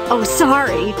 Oh,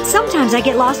 sorry. Sometimes I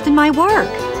get lost in my work.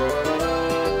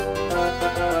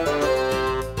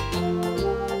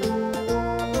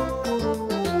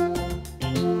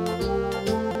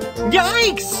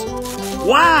 Yikes!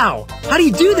 Wow! How do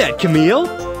you do that, Camille?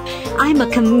 I'm a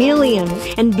chameleon,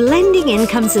 and blending in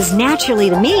comes as naturally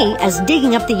to me as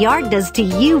digging up the yard does to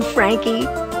you, Frankie.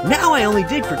 Now I only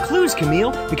dig for clues,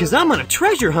 Camille, because I'm on a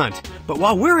treasure hunt. But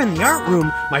while we're in the art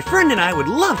room, my friend and I would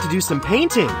love to do some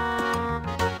painting.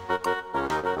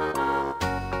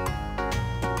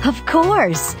 Of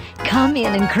course. Come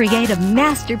in and create a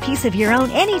masterpiece of your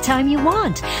own anytime you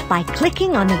want by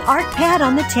clicking on the art pad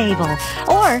on the table,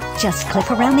 or just click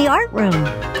around the art room.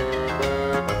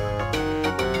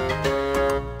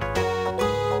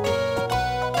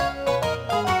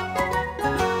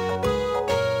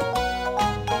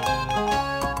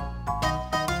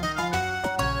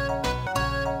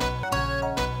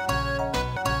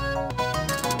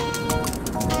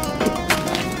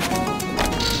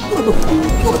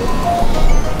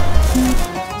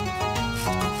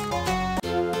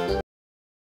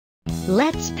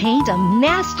 Let's paint a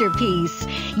masterpiece.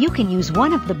 You can use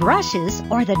one of the brushes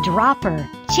or the dropper.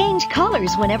 Change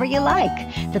colors whenever you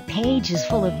like. The page is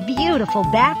full of beautiful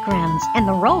backgrounds, and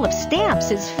the roll of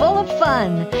stamps is full of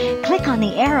fun. Click on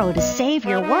the arrow to save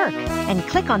your work, and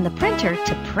click on the printer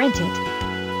to print it.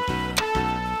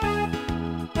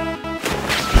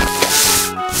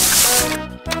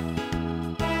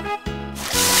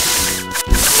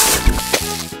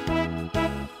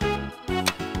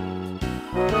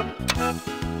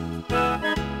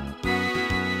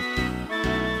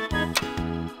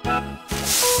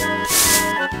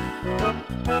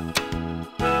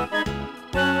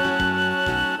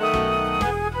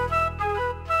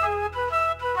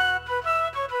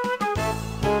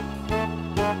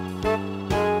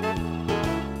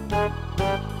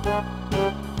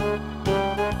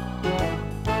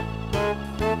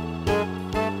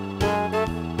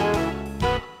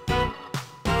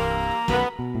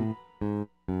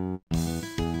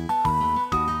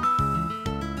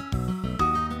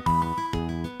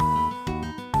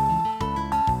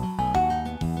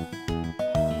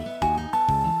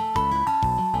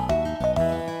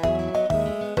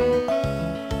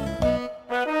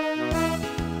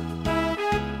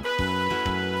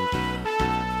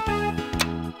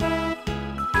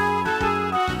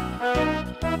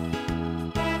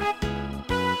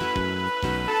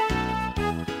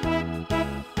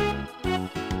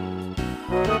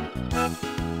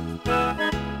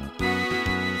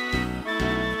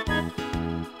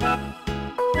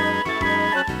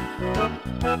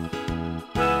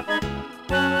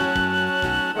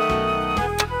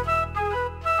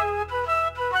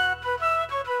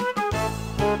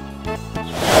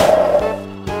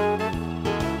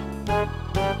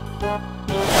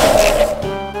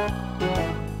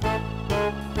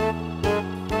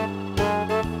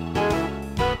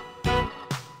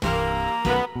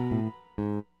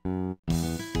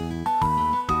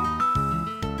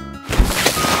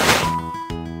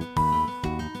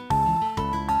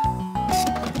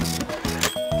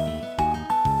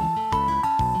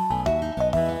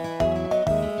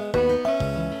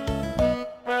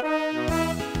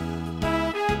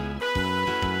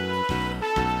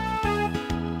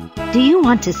 Do you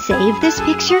want to save this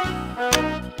picture?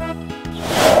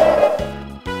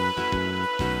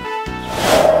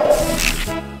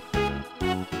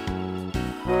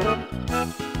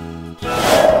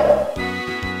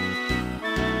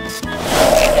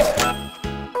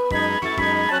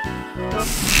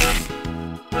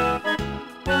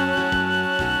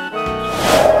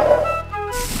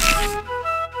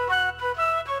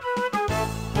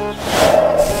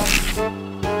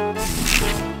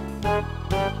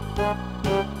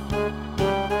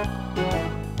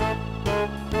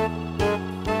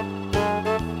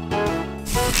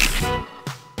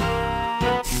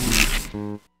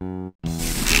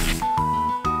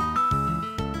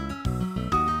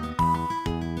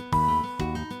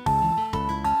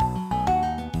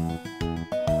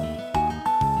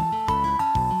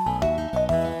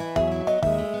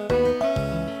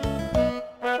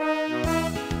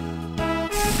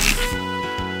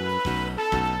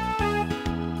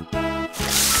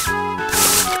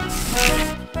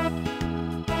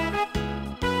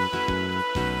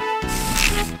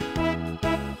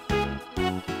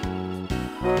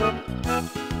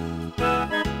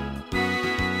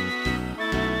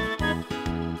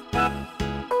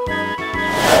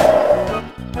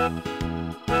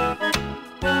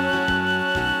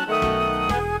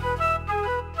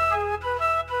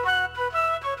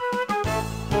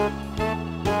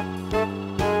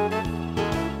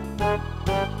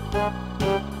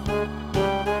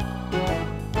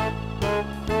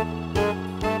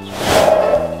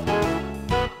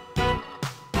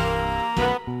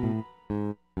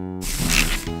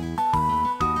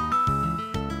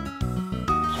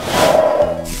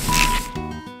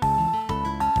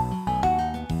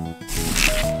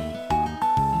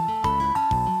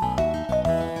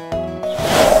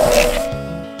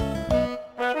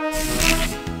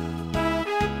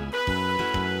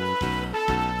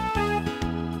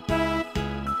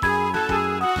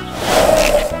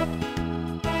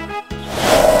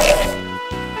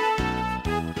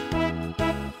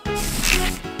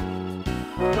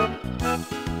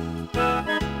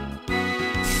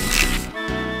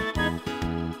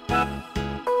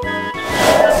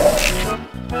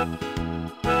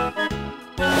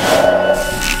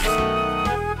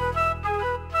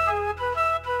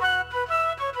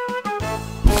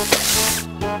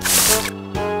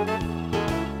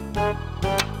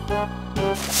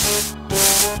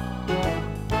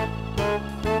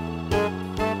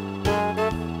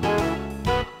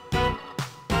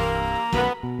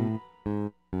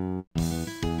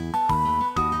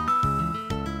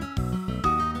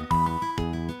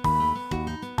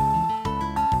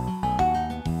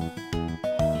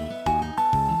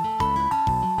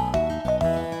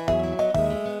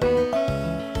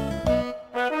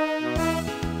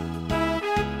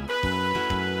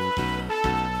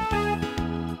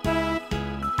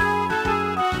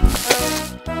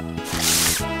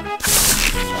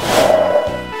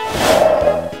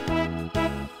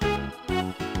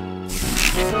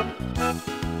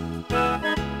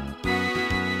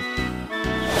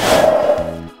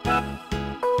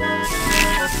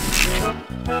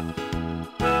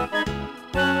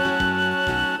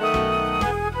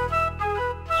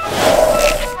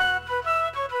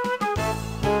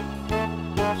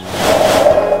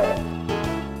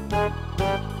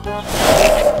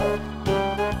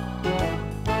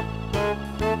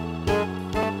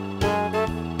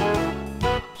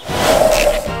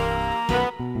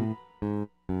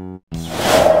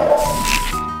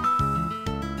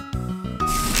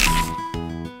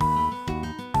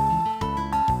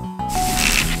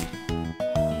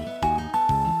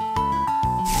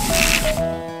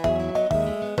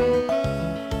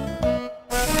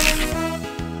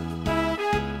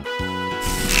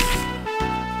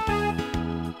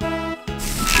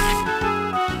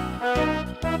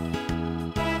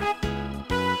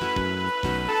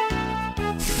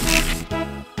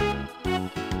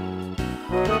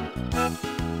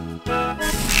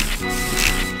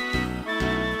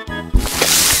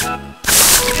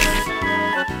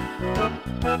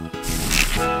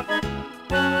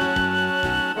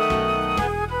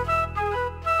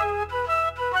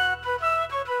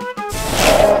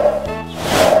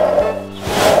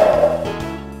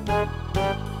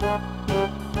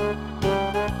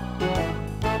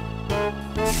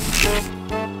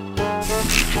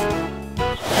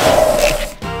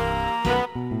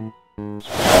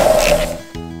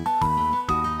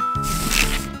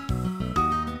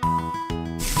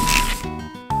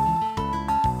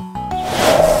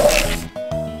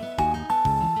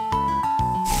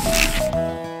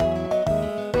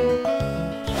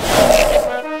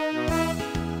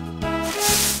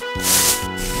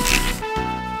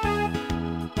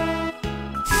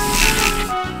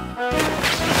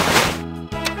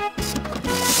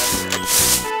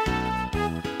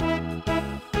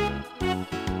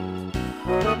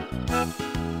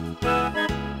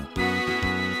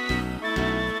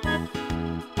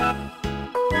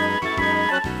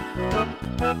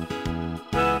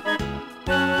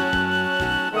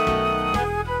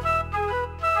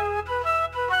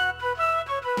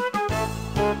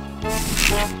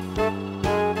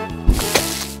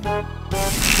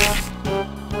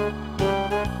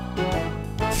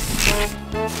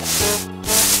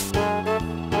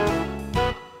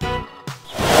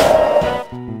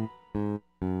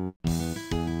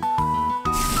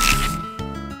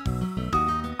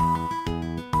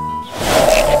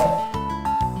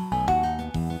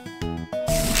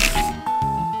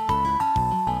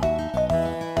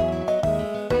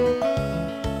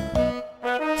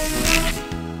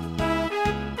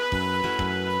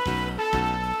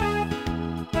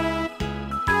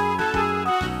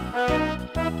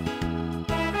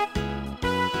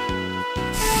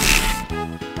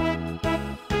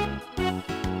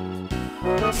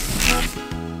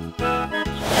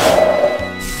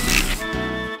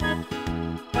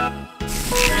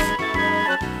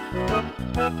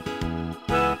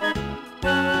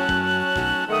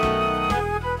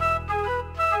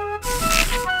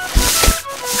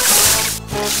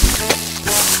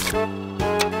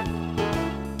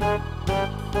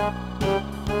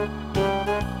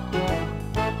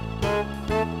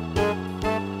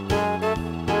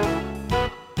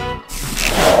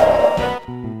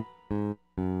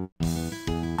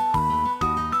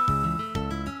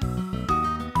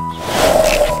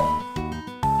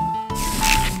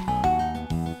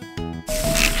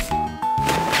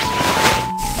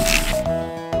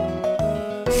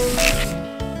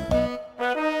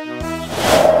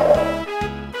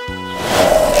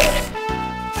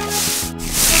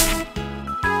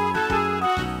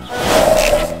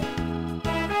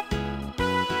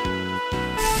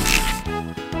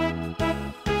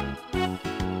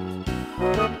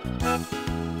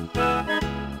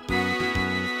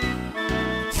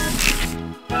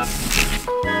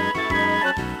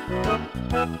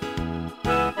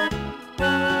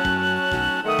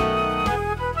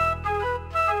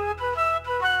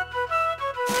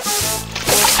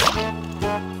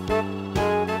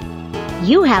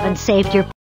 You haven't saved your...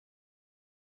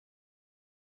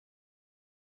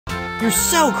 You're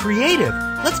so creative.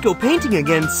 Let's go painting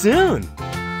again soon.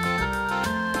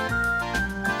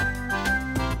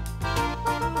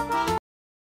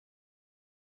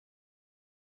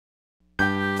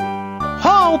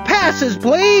 Hall passes,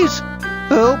 please!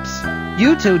 Oops,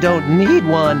 you two don't need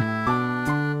one.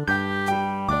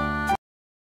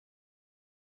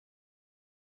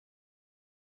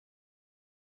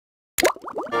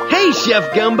 Hey,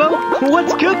 Chef Gumbo,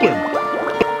 what's cooking?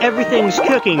 Everything's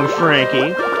cooking,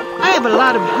 Frankie. I have a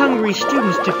lot of hungry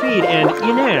students to feed and,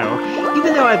 you know,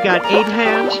 even though I've got 8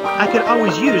 hands, I could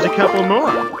always use a couple more.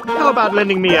 How about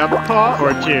lending me a paw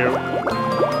or two?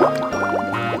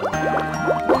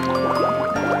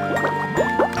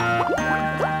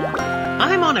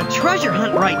 I'm on a treasure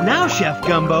hunt right now, Chef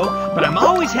Gumbo, but I'm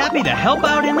always happy to help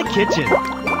out in the kitchen.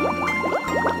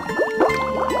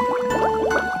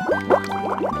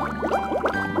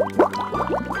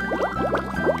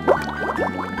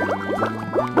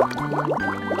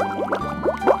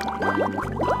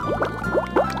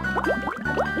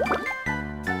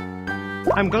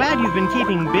 I'm glad you've been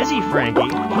keeping busy, Frankie.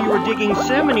 You were digging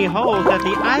so many holes that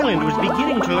the island was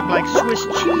beginning to look like Swiss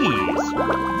cheese.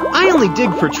 I only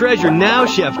dig for treasure now,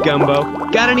 Chef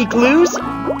Gumbo. Got any clues?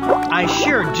 I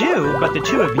sure do, but the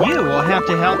two of you will have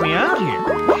to help me out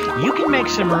here. You can make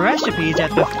some recipes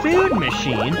at the food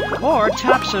machine or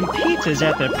top some pizzas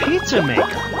at the pizza maker.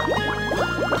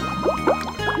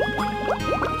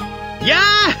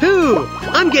 Yahoo!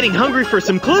 I'm getting hungry for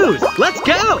some clues. Let's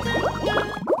go!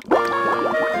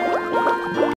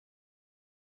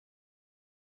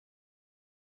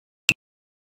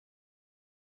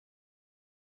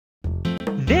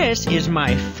 This is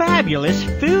my fabulous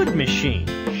food machine.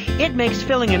 It makes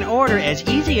filling an order as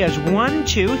easy as 1,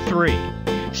 2, 3.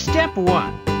 Step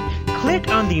 1. Click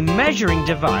on the measuring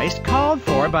device called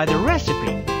for by the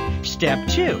recipe. Step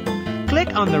 2.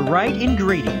 Click on the right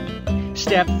ingredient.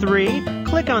 Step 3.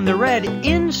 Click on the red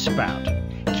in spout.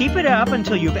 Keep it up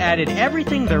until you've added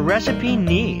everything the recipe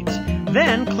needs.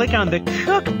 Then click on the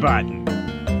cook button.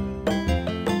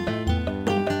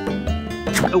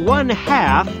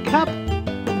 1/2 cup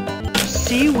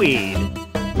seaweed.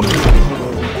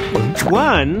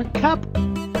 1 cup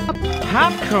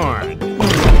popcorn.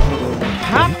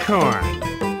 Popcorn.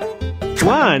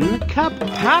 1 cup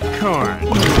popcorn.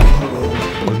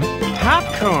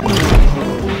 Popcorn.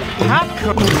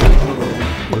 Popcorn.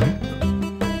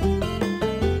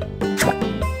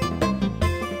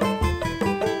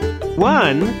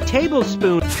 1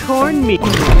 tablespoon cornmeal.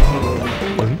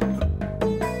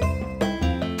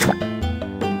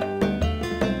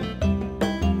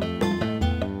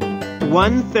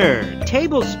 1/3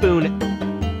 tablespoon.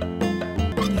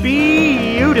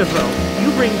 Beautiful!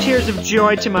 You bring tears of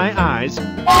joy to my eyes.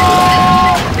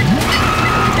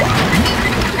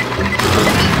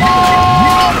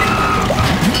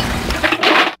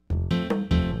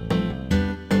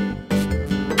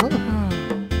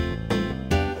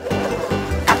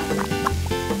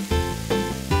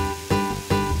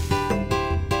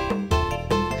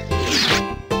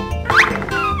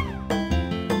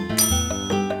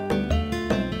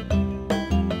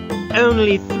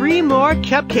 Only 3 more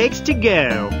cupcakes to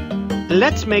go.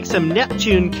 Let's make some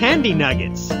Neptune candy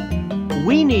nuggets.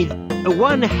 We need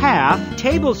 1/2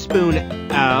 tablespoon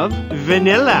of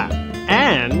vanilla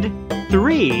and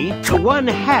 3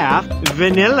 1/2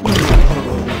 vanilla.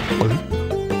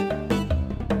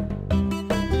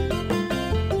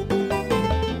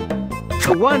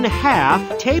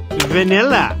 1/2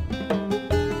 vanilla.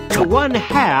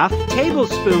 1/2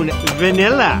 tablespoon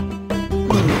vanilla.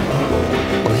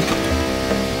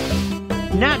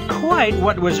 Not quite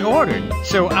what was ordered,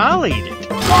 so I'll eat it.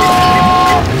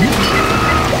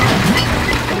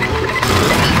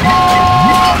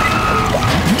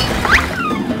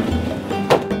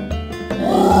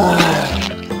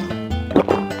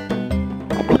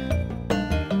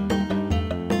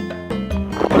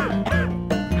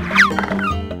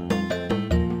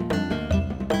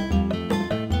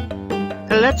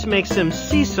 Let's make some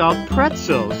sea salt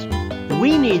pretzels.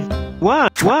 We need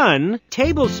one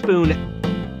tablespoon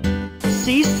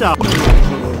sea salt,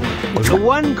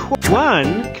 1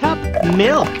 cup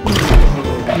milk,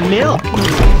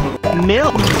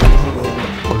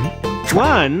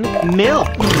 1 milk,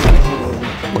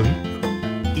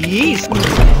 yeast,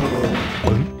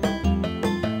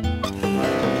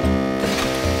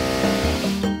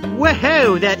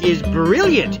 whoa, that is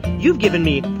brilliant! You've given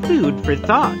me food for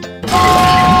thought.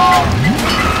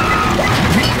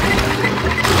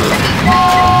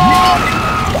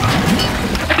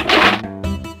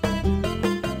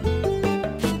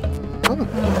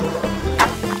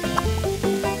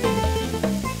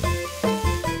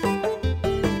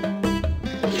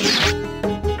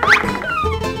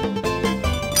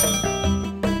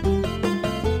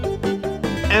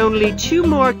 Only 2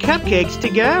 more cupcakes to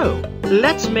go.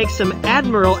 Let's make some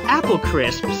Admiral Apple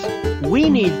Crisps. We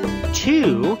need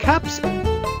 2 cups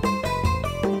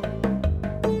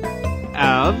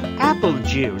of apple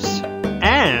juice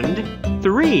and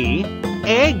 3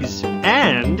 eggs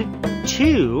and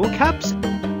 2 cups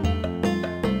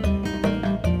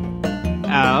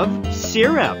of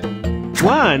syrup.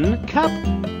 1 cup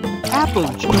apple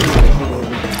juice.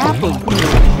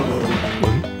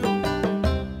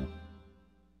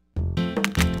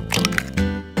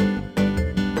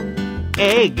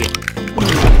 Egg.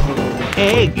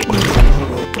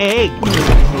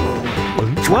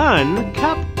 1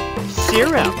 cup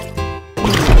syrup.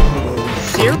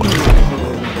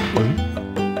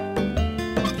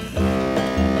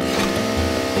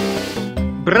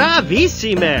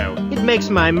 Bravissimo! It makes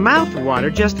my mouth water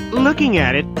just looking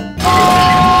at it.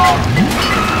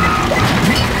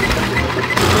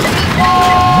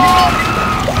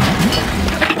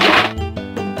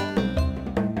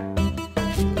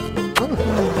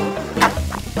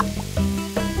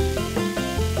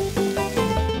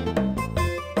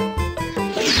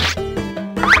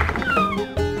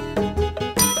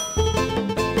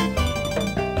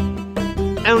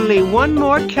 Only 1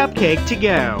 more cupcake to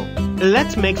go.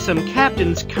 Let's make some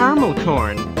Captain's caramel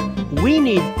corn. We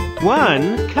need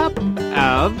 1 cup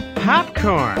of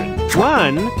popcorn.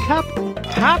 1 cup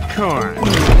popcorn.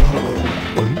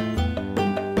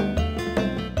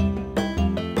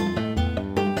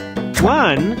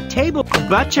 1 table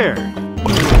butter.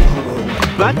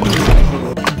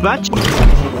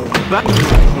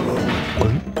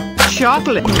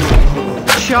 Chocolate.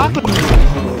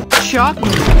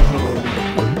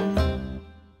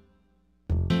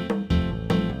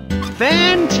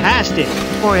 Fantastic!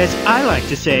 Or as I like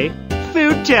to say,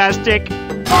 foodtastic!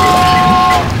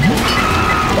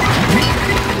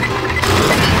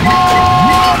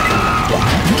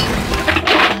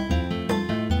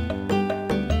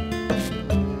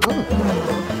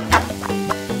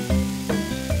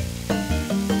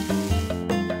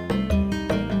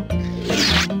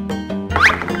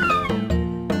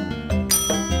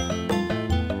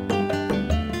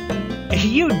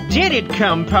 You did it,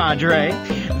 compadre!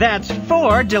 That's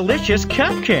 4 delicious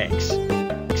cupcakes.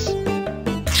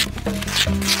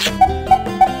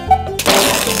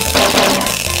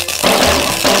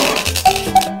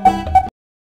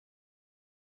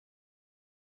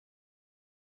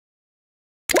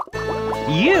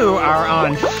 You are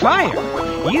on fire.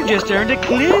 You just earned a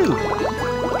clue.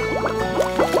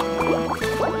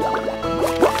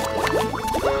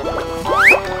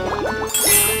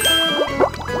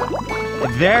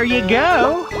 There you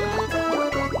go.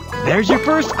 There's your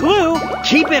first clue.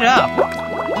 Keep it up.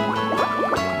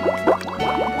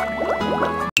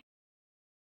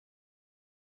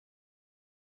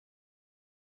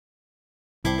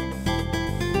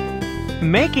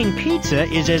 Making pizza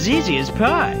is as easy as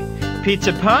pie.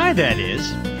 Pizza pie, that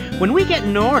is. When we get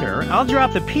an order, I'll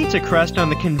drop the pizza crust on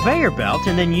the conveyor belt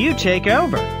and then you take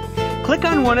over. Click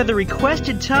on one of the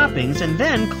requested toppings and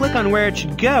then click on where it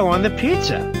should go on the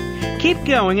pizza. Keep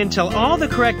going until all the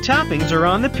correct toppings are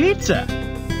on the pizza.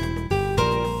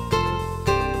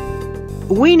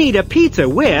 We need a pizza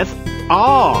with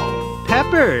all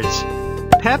peppers.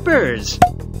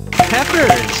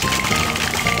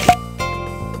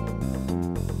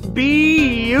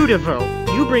 Beautiful.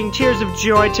 You bring tears of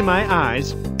joy to my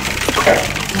eyes.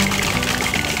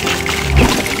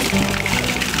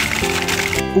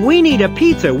 We need a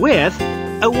pizza with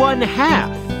a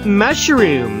 1/2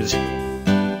 mushrooms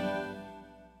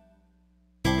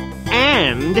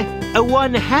and a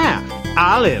 1/2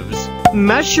 olives.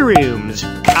 Mushrooms,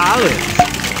 olives.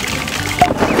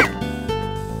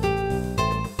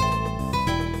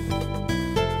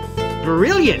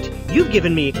 Brilliant! You've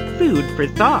given me food for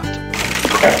thought.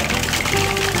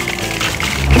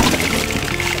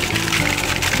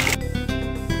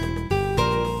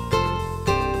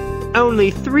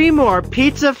 Only 3 more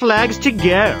pizza flags to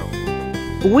go.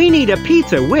 We need a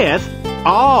pizza with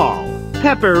all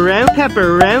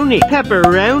pepperoni.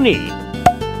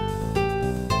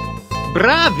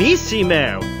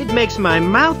 Bravissimo! It makes my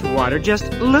mouth water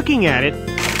just looking at it.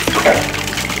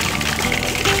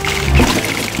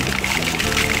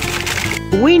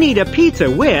 We need a pizza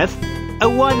with a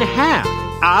 1/2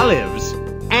 olives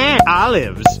and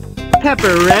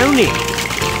pepperoni.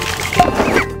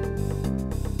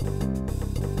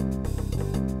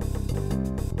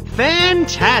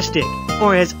 Fantastic!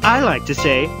 Or as I like to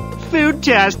say,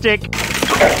 foodtastic.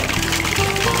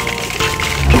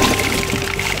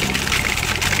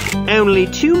 Only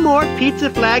 2 more pizza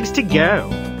flags to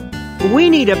go. We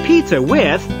need a pizza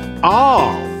with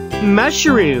all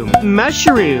mushrooms.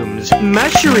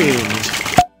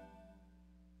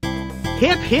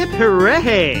 Hip hip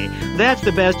hooray! That's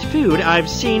the best food I've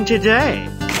seen today.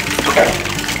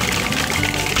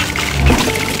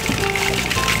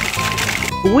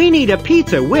 We need a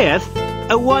pizza with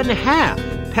a 1/2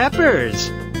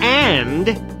 peppers and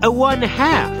a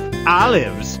 1/2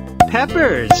 olives.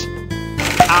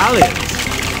 Olives.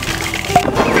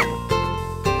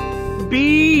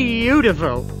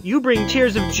 Beautiful. You bring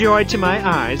tears of joy to my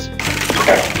eyes.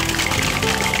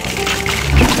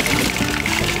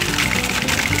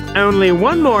 Only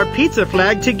 1 more pizza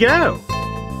flag to go.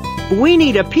 We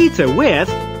need a pizza with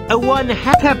a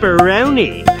 1/2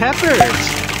 pepperoni. Peppers.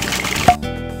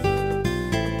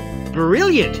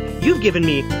 Brilliant! You've given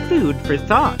me food for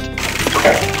thought.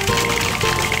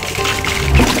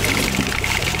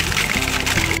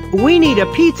 We need a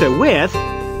pizza with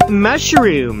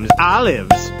mushrooms,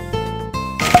 olives.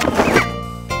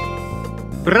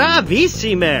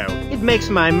 Bravissimo! It makes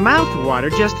my mouth water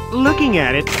just looking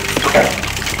at it.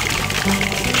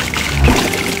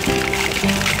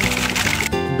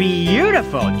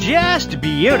 Beautiful, just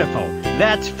beautiful.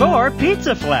 That's 4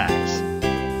 pizza flags.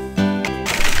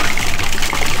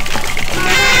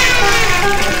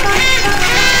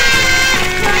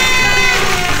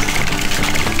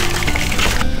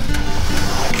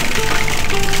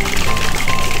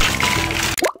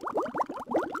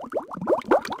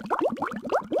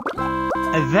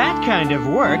 That kind of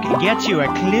work gets you a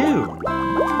clue.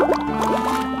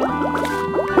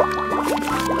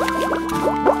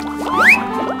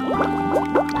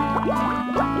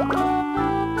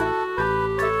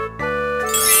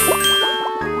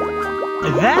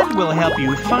 That will help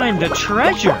you find the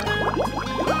treasure.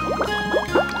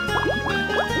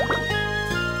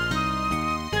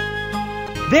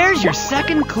 There's your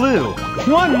second clue.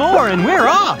 1 more and we're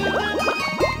off.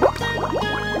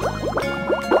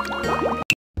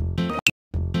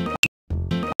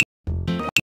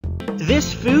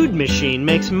 This food machine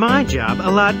makes my job a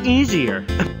lot easier.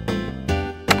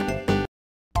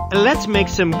 Let's make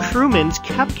some crewman's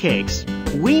cupcakes.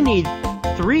 We need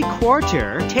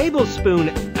 3/4 tablespoon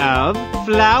of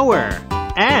flour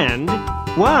and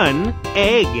 1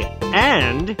 egg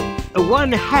and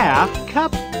 1/2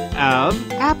 cup of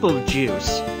apple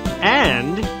juice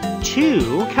and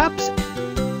 2 cups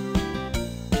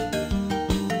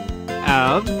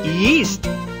of yeast.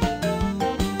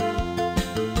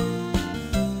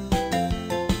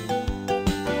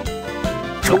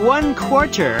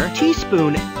 1/4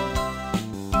 teaspoon.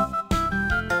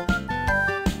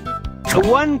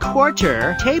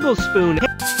 1/4 tablespoon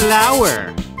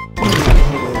flour.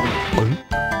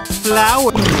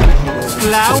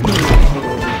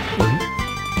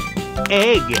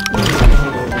 Egg.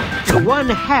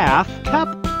 1/2 cup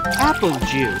apple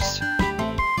juice.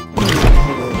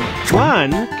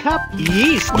 1 cup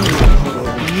yeast.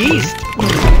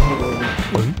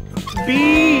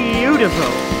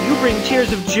 Beautiful. You bring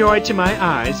tears of joy to my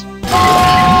eyes.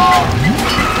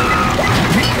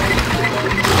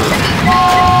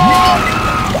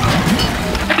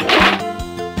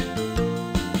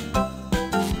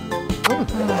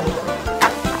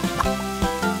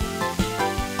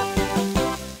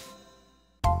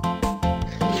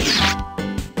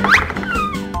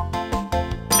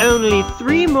 Only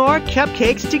 3 more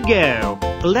cupcakes to go.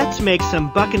 Let's make some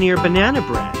Buccaneer banana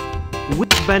bread. With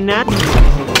banana.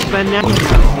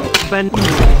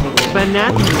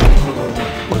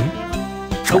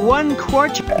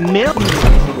 1/4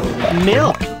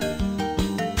 milk.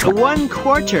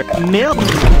 1/4 milk.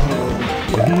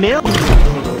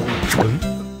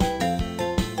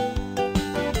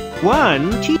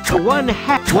 1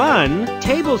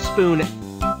 tablespoon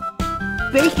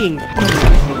baking.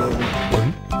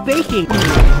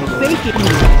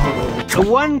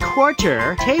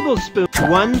 1/4 tablespoon.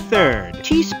 1/3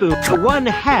 teaspoon.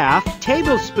 1/2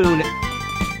 tablespoon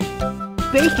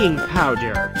baking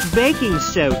powder. Baking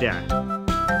soda.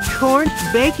 Corn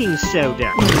baking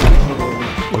soda.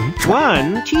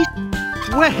 1 teaspoon.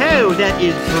 Whoa, that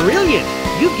is brilliant!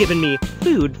 You've given me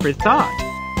food for thought.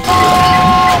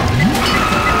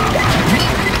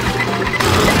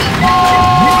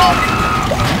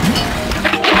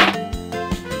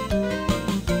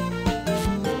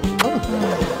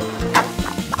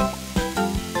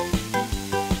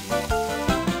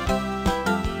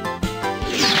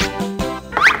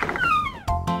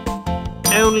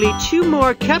 Only 2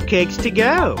 more cupcakes to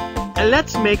go.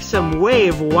 Let's make some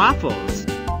wave waffles.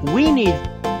 We need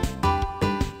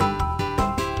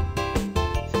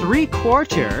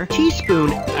 3/4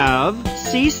 teaspoon of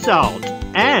sea salt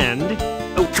and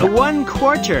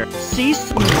 1/4 sea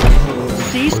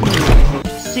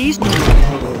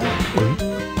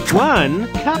 1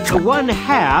 cup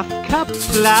 1/2 cup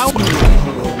flour.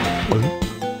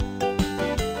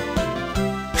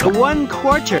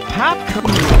 1/4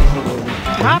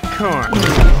 popcorn.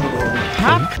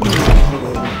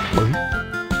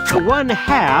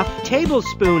 1/2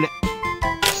 tablespoon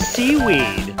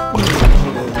seaweed.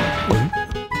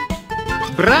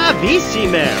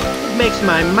 Bravissimo! It makes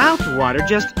my mouth water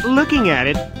just looking at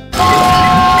it.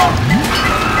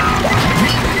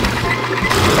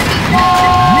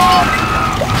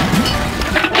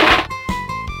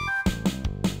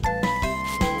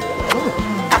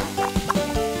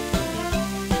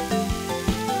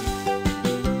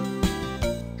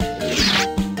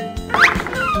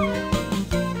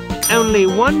 Only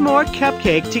 1 more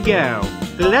cupcake to go.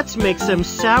 Let's make some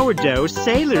sourdough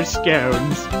sailor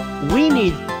scones. We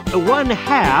need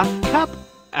 1/2 cup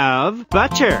of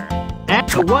butter. And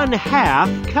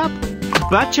 1/2 cup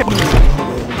butter.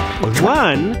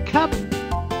 1 cup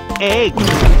egg.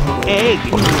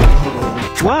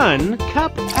 1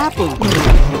 cup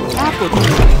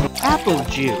apple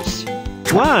juice.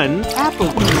 1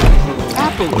 apple.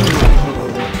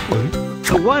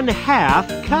 1/2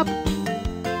 cup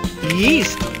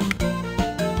yeast.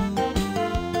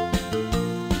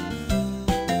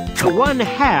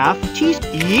 1/2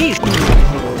 teaspoon yeast.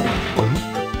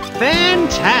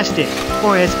 Fantastic!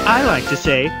 Or as I like to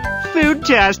say,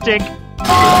 foodtastic.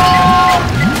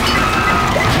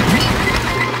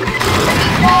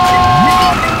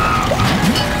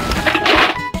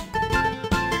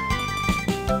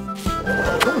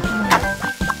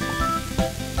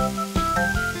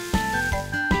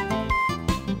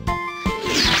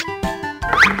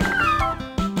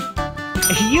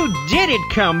 You did it,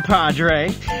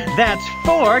 compadre! That's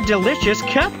 4 delicious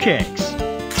cupcakes!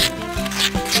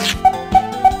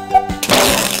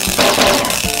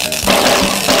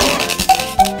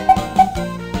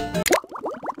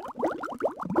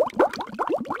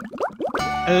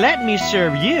 Let me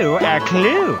serve you a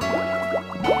clue.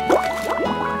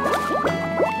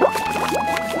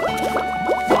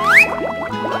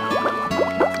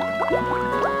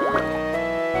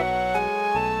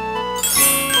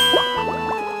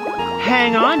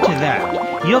 Hang on to that.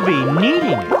 You'll be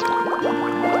needing it.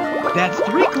 That's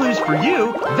 3 clues for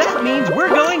you. That means we're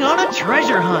going on a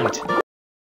treasure hunt.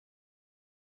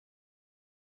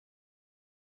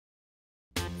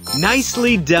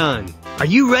 Nicely done. Are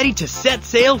you ready to set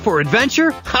sail for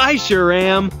adventure? I sure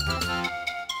am.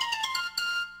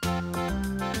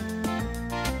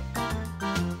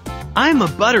 I'm a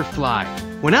butterfly.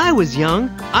 When I was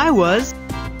young, I was...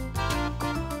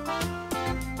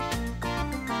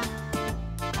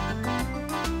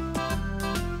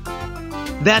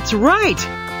 That's right!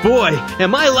 Boy,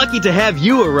 am I lucky to have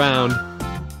you around.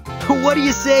 What do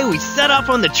you say we set off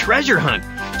on the treasure hunt?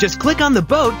 Just click on the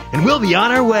boat and we'll be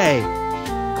on our way.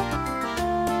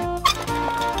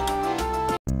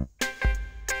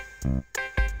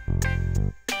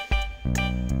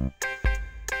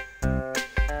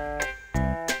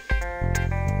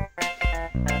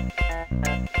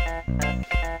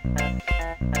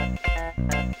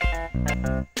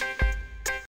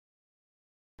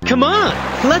 Come on,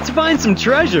 let's find some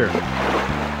treasure.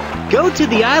 Go to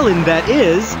the island that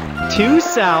is 2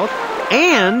 south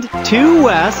and 2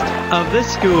 west of the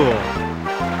school.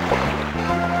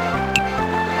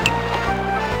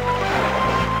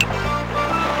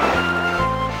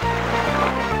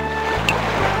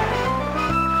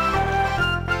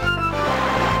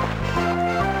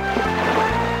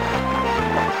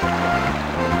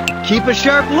 Keep a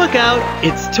sharp lookout.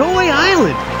 It's Toy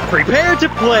Island. Prepare to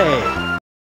play.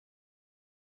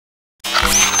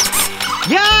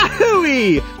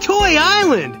 Yahoo! Toy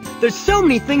Island! There's so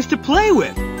many things to play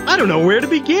with. I don't know where to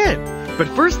begin. But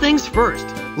first things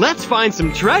first, let's find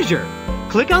some treasure.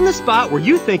 Click on the spot where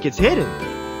you think it's hidden.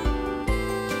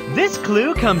 This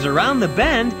clue comes around the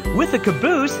bend with a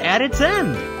caboose at its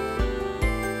end.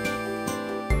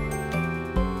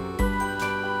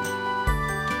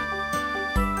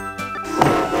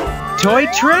 Toy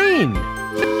train!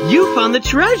 You found the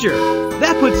treasure!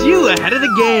 That puts you ahead of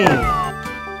the game!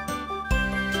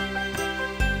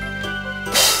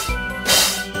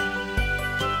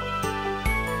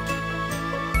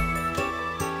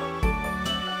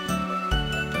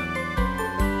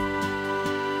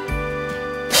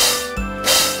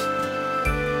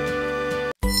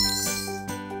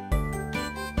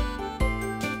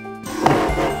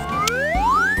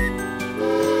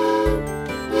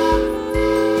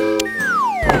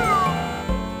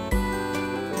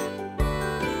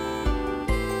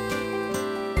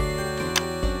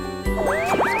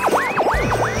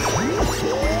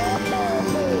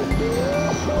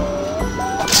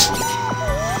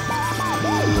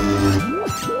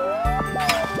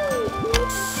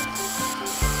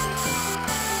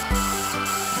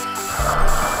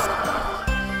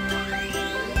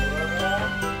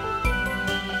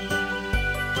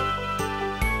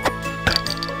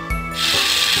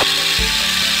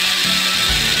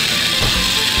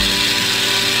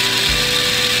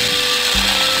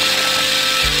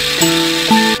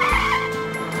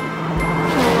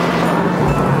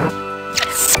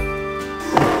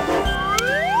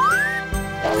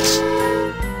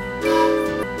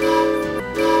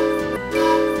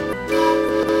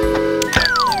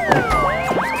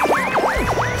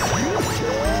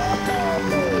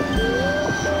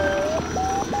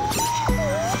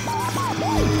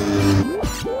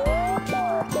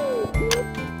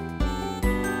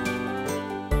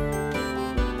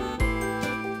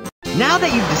 Now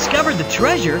that you've discovered the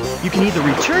treasure, you can either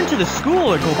return to the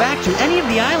school or go back to any of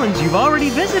the islands you've already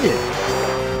visited.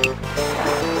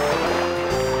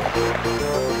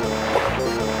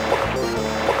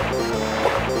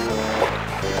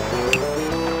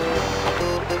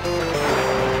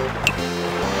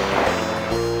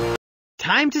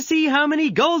 Time to see how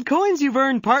many gold coins you've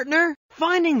earned, partner!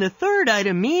 Finding the third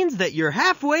item means that you're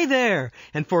halfway there,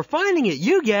 and for finding it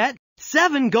you get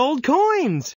 7 gold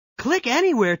coins! Click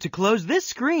anywhere to close this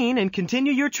screen and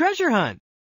continue your treasure hunt.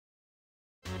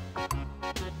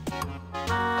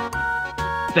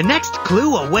 The next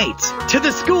clue awaits. To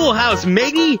the schoolhouse,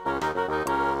 matey!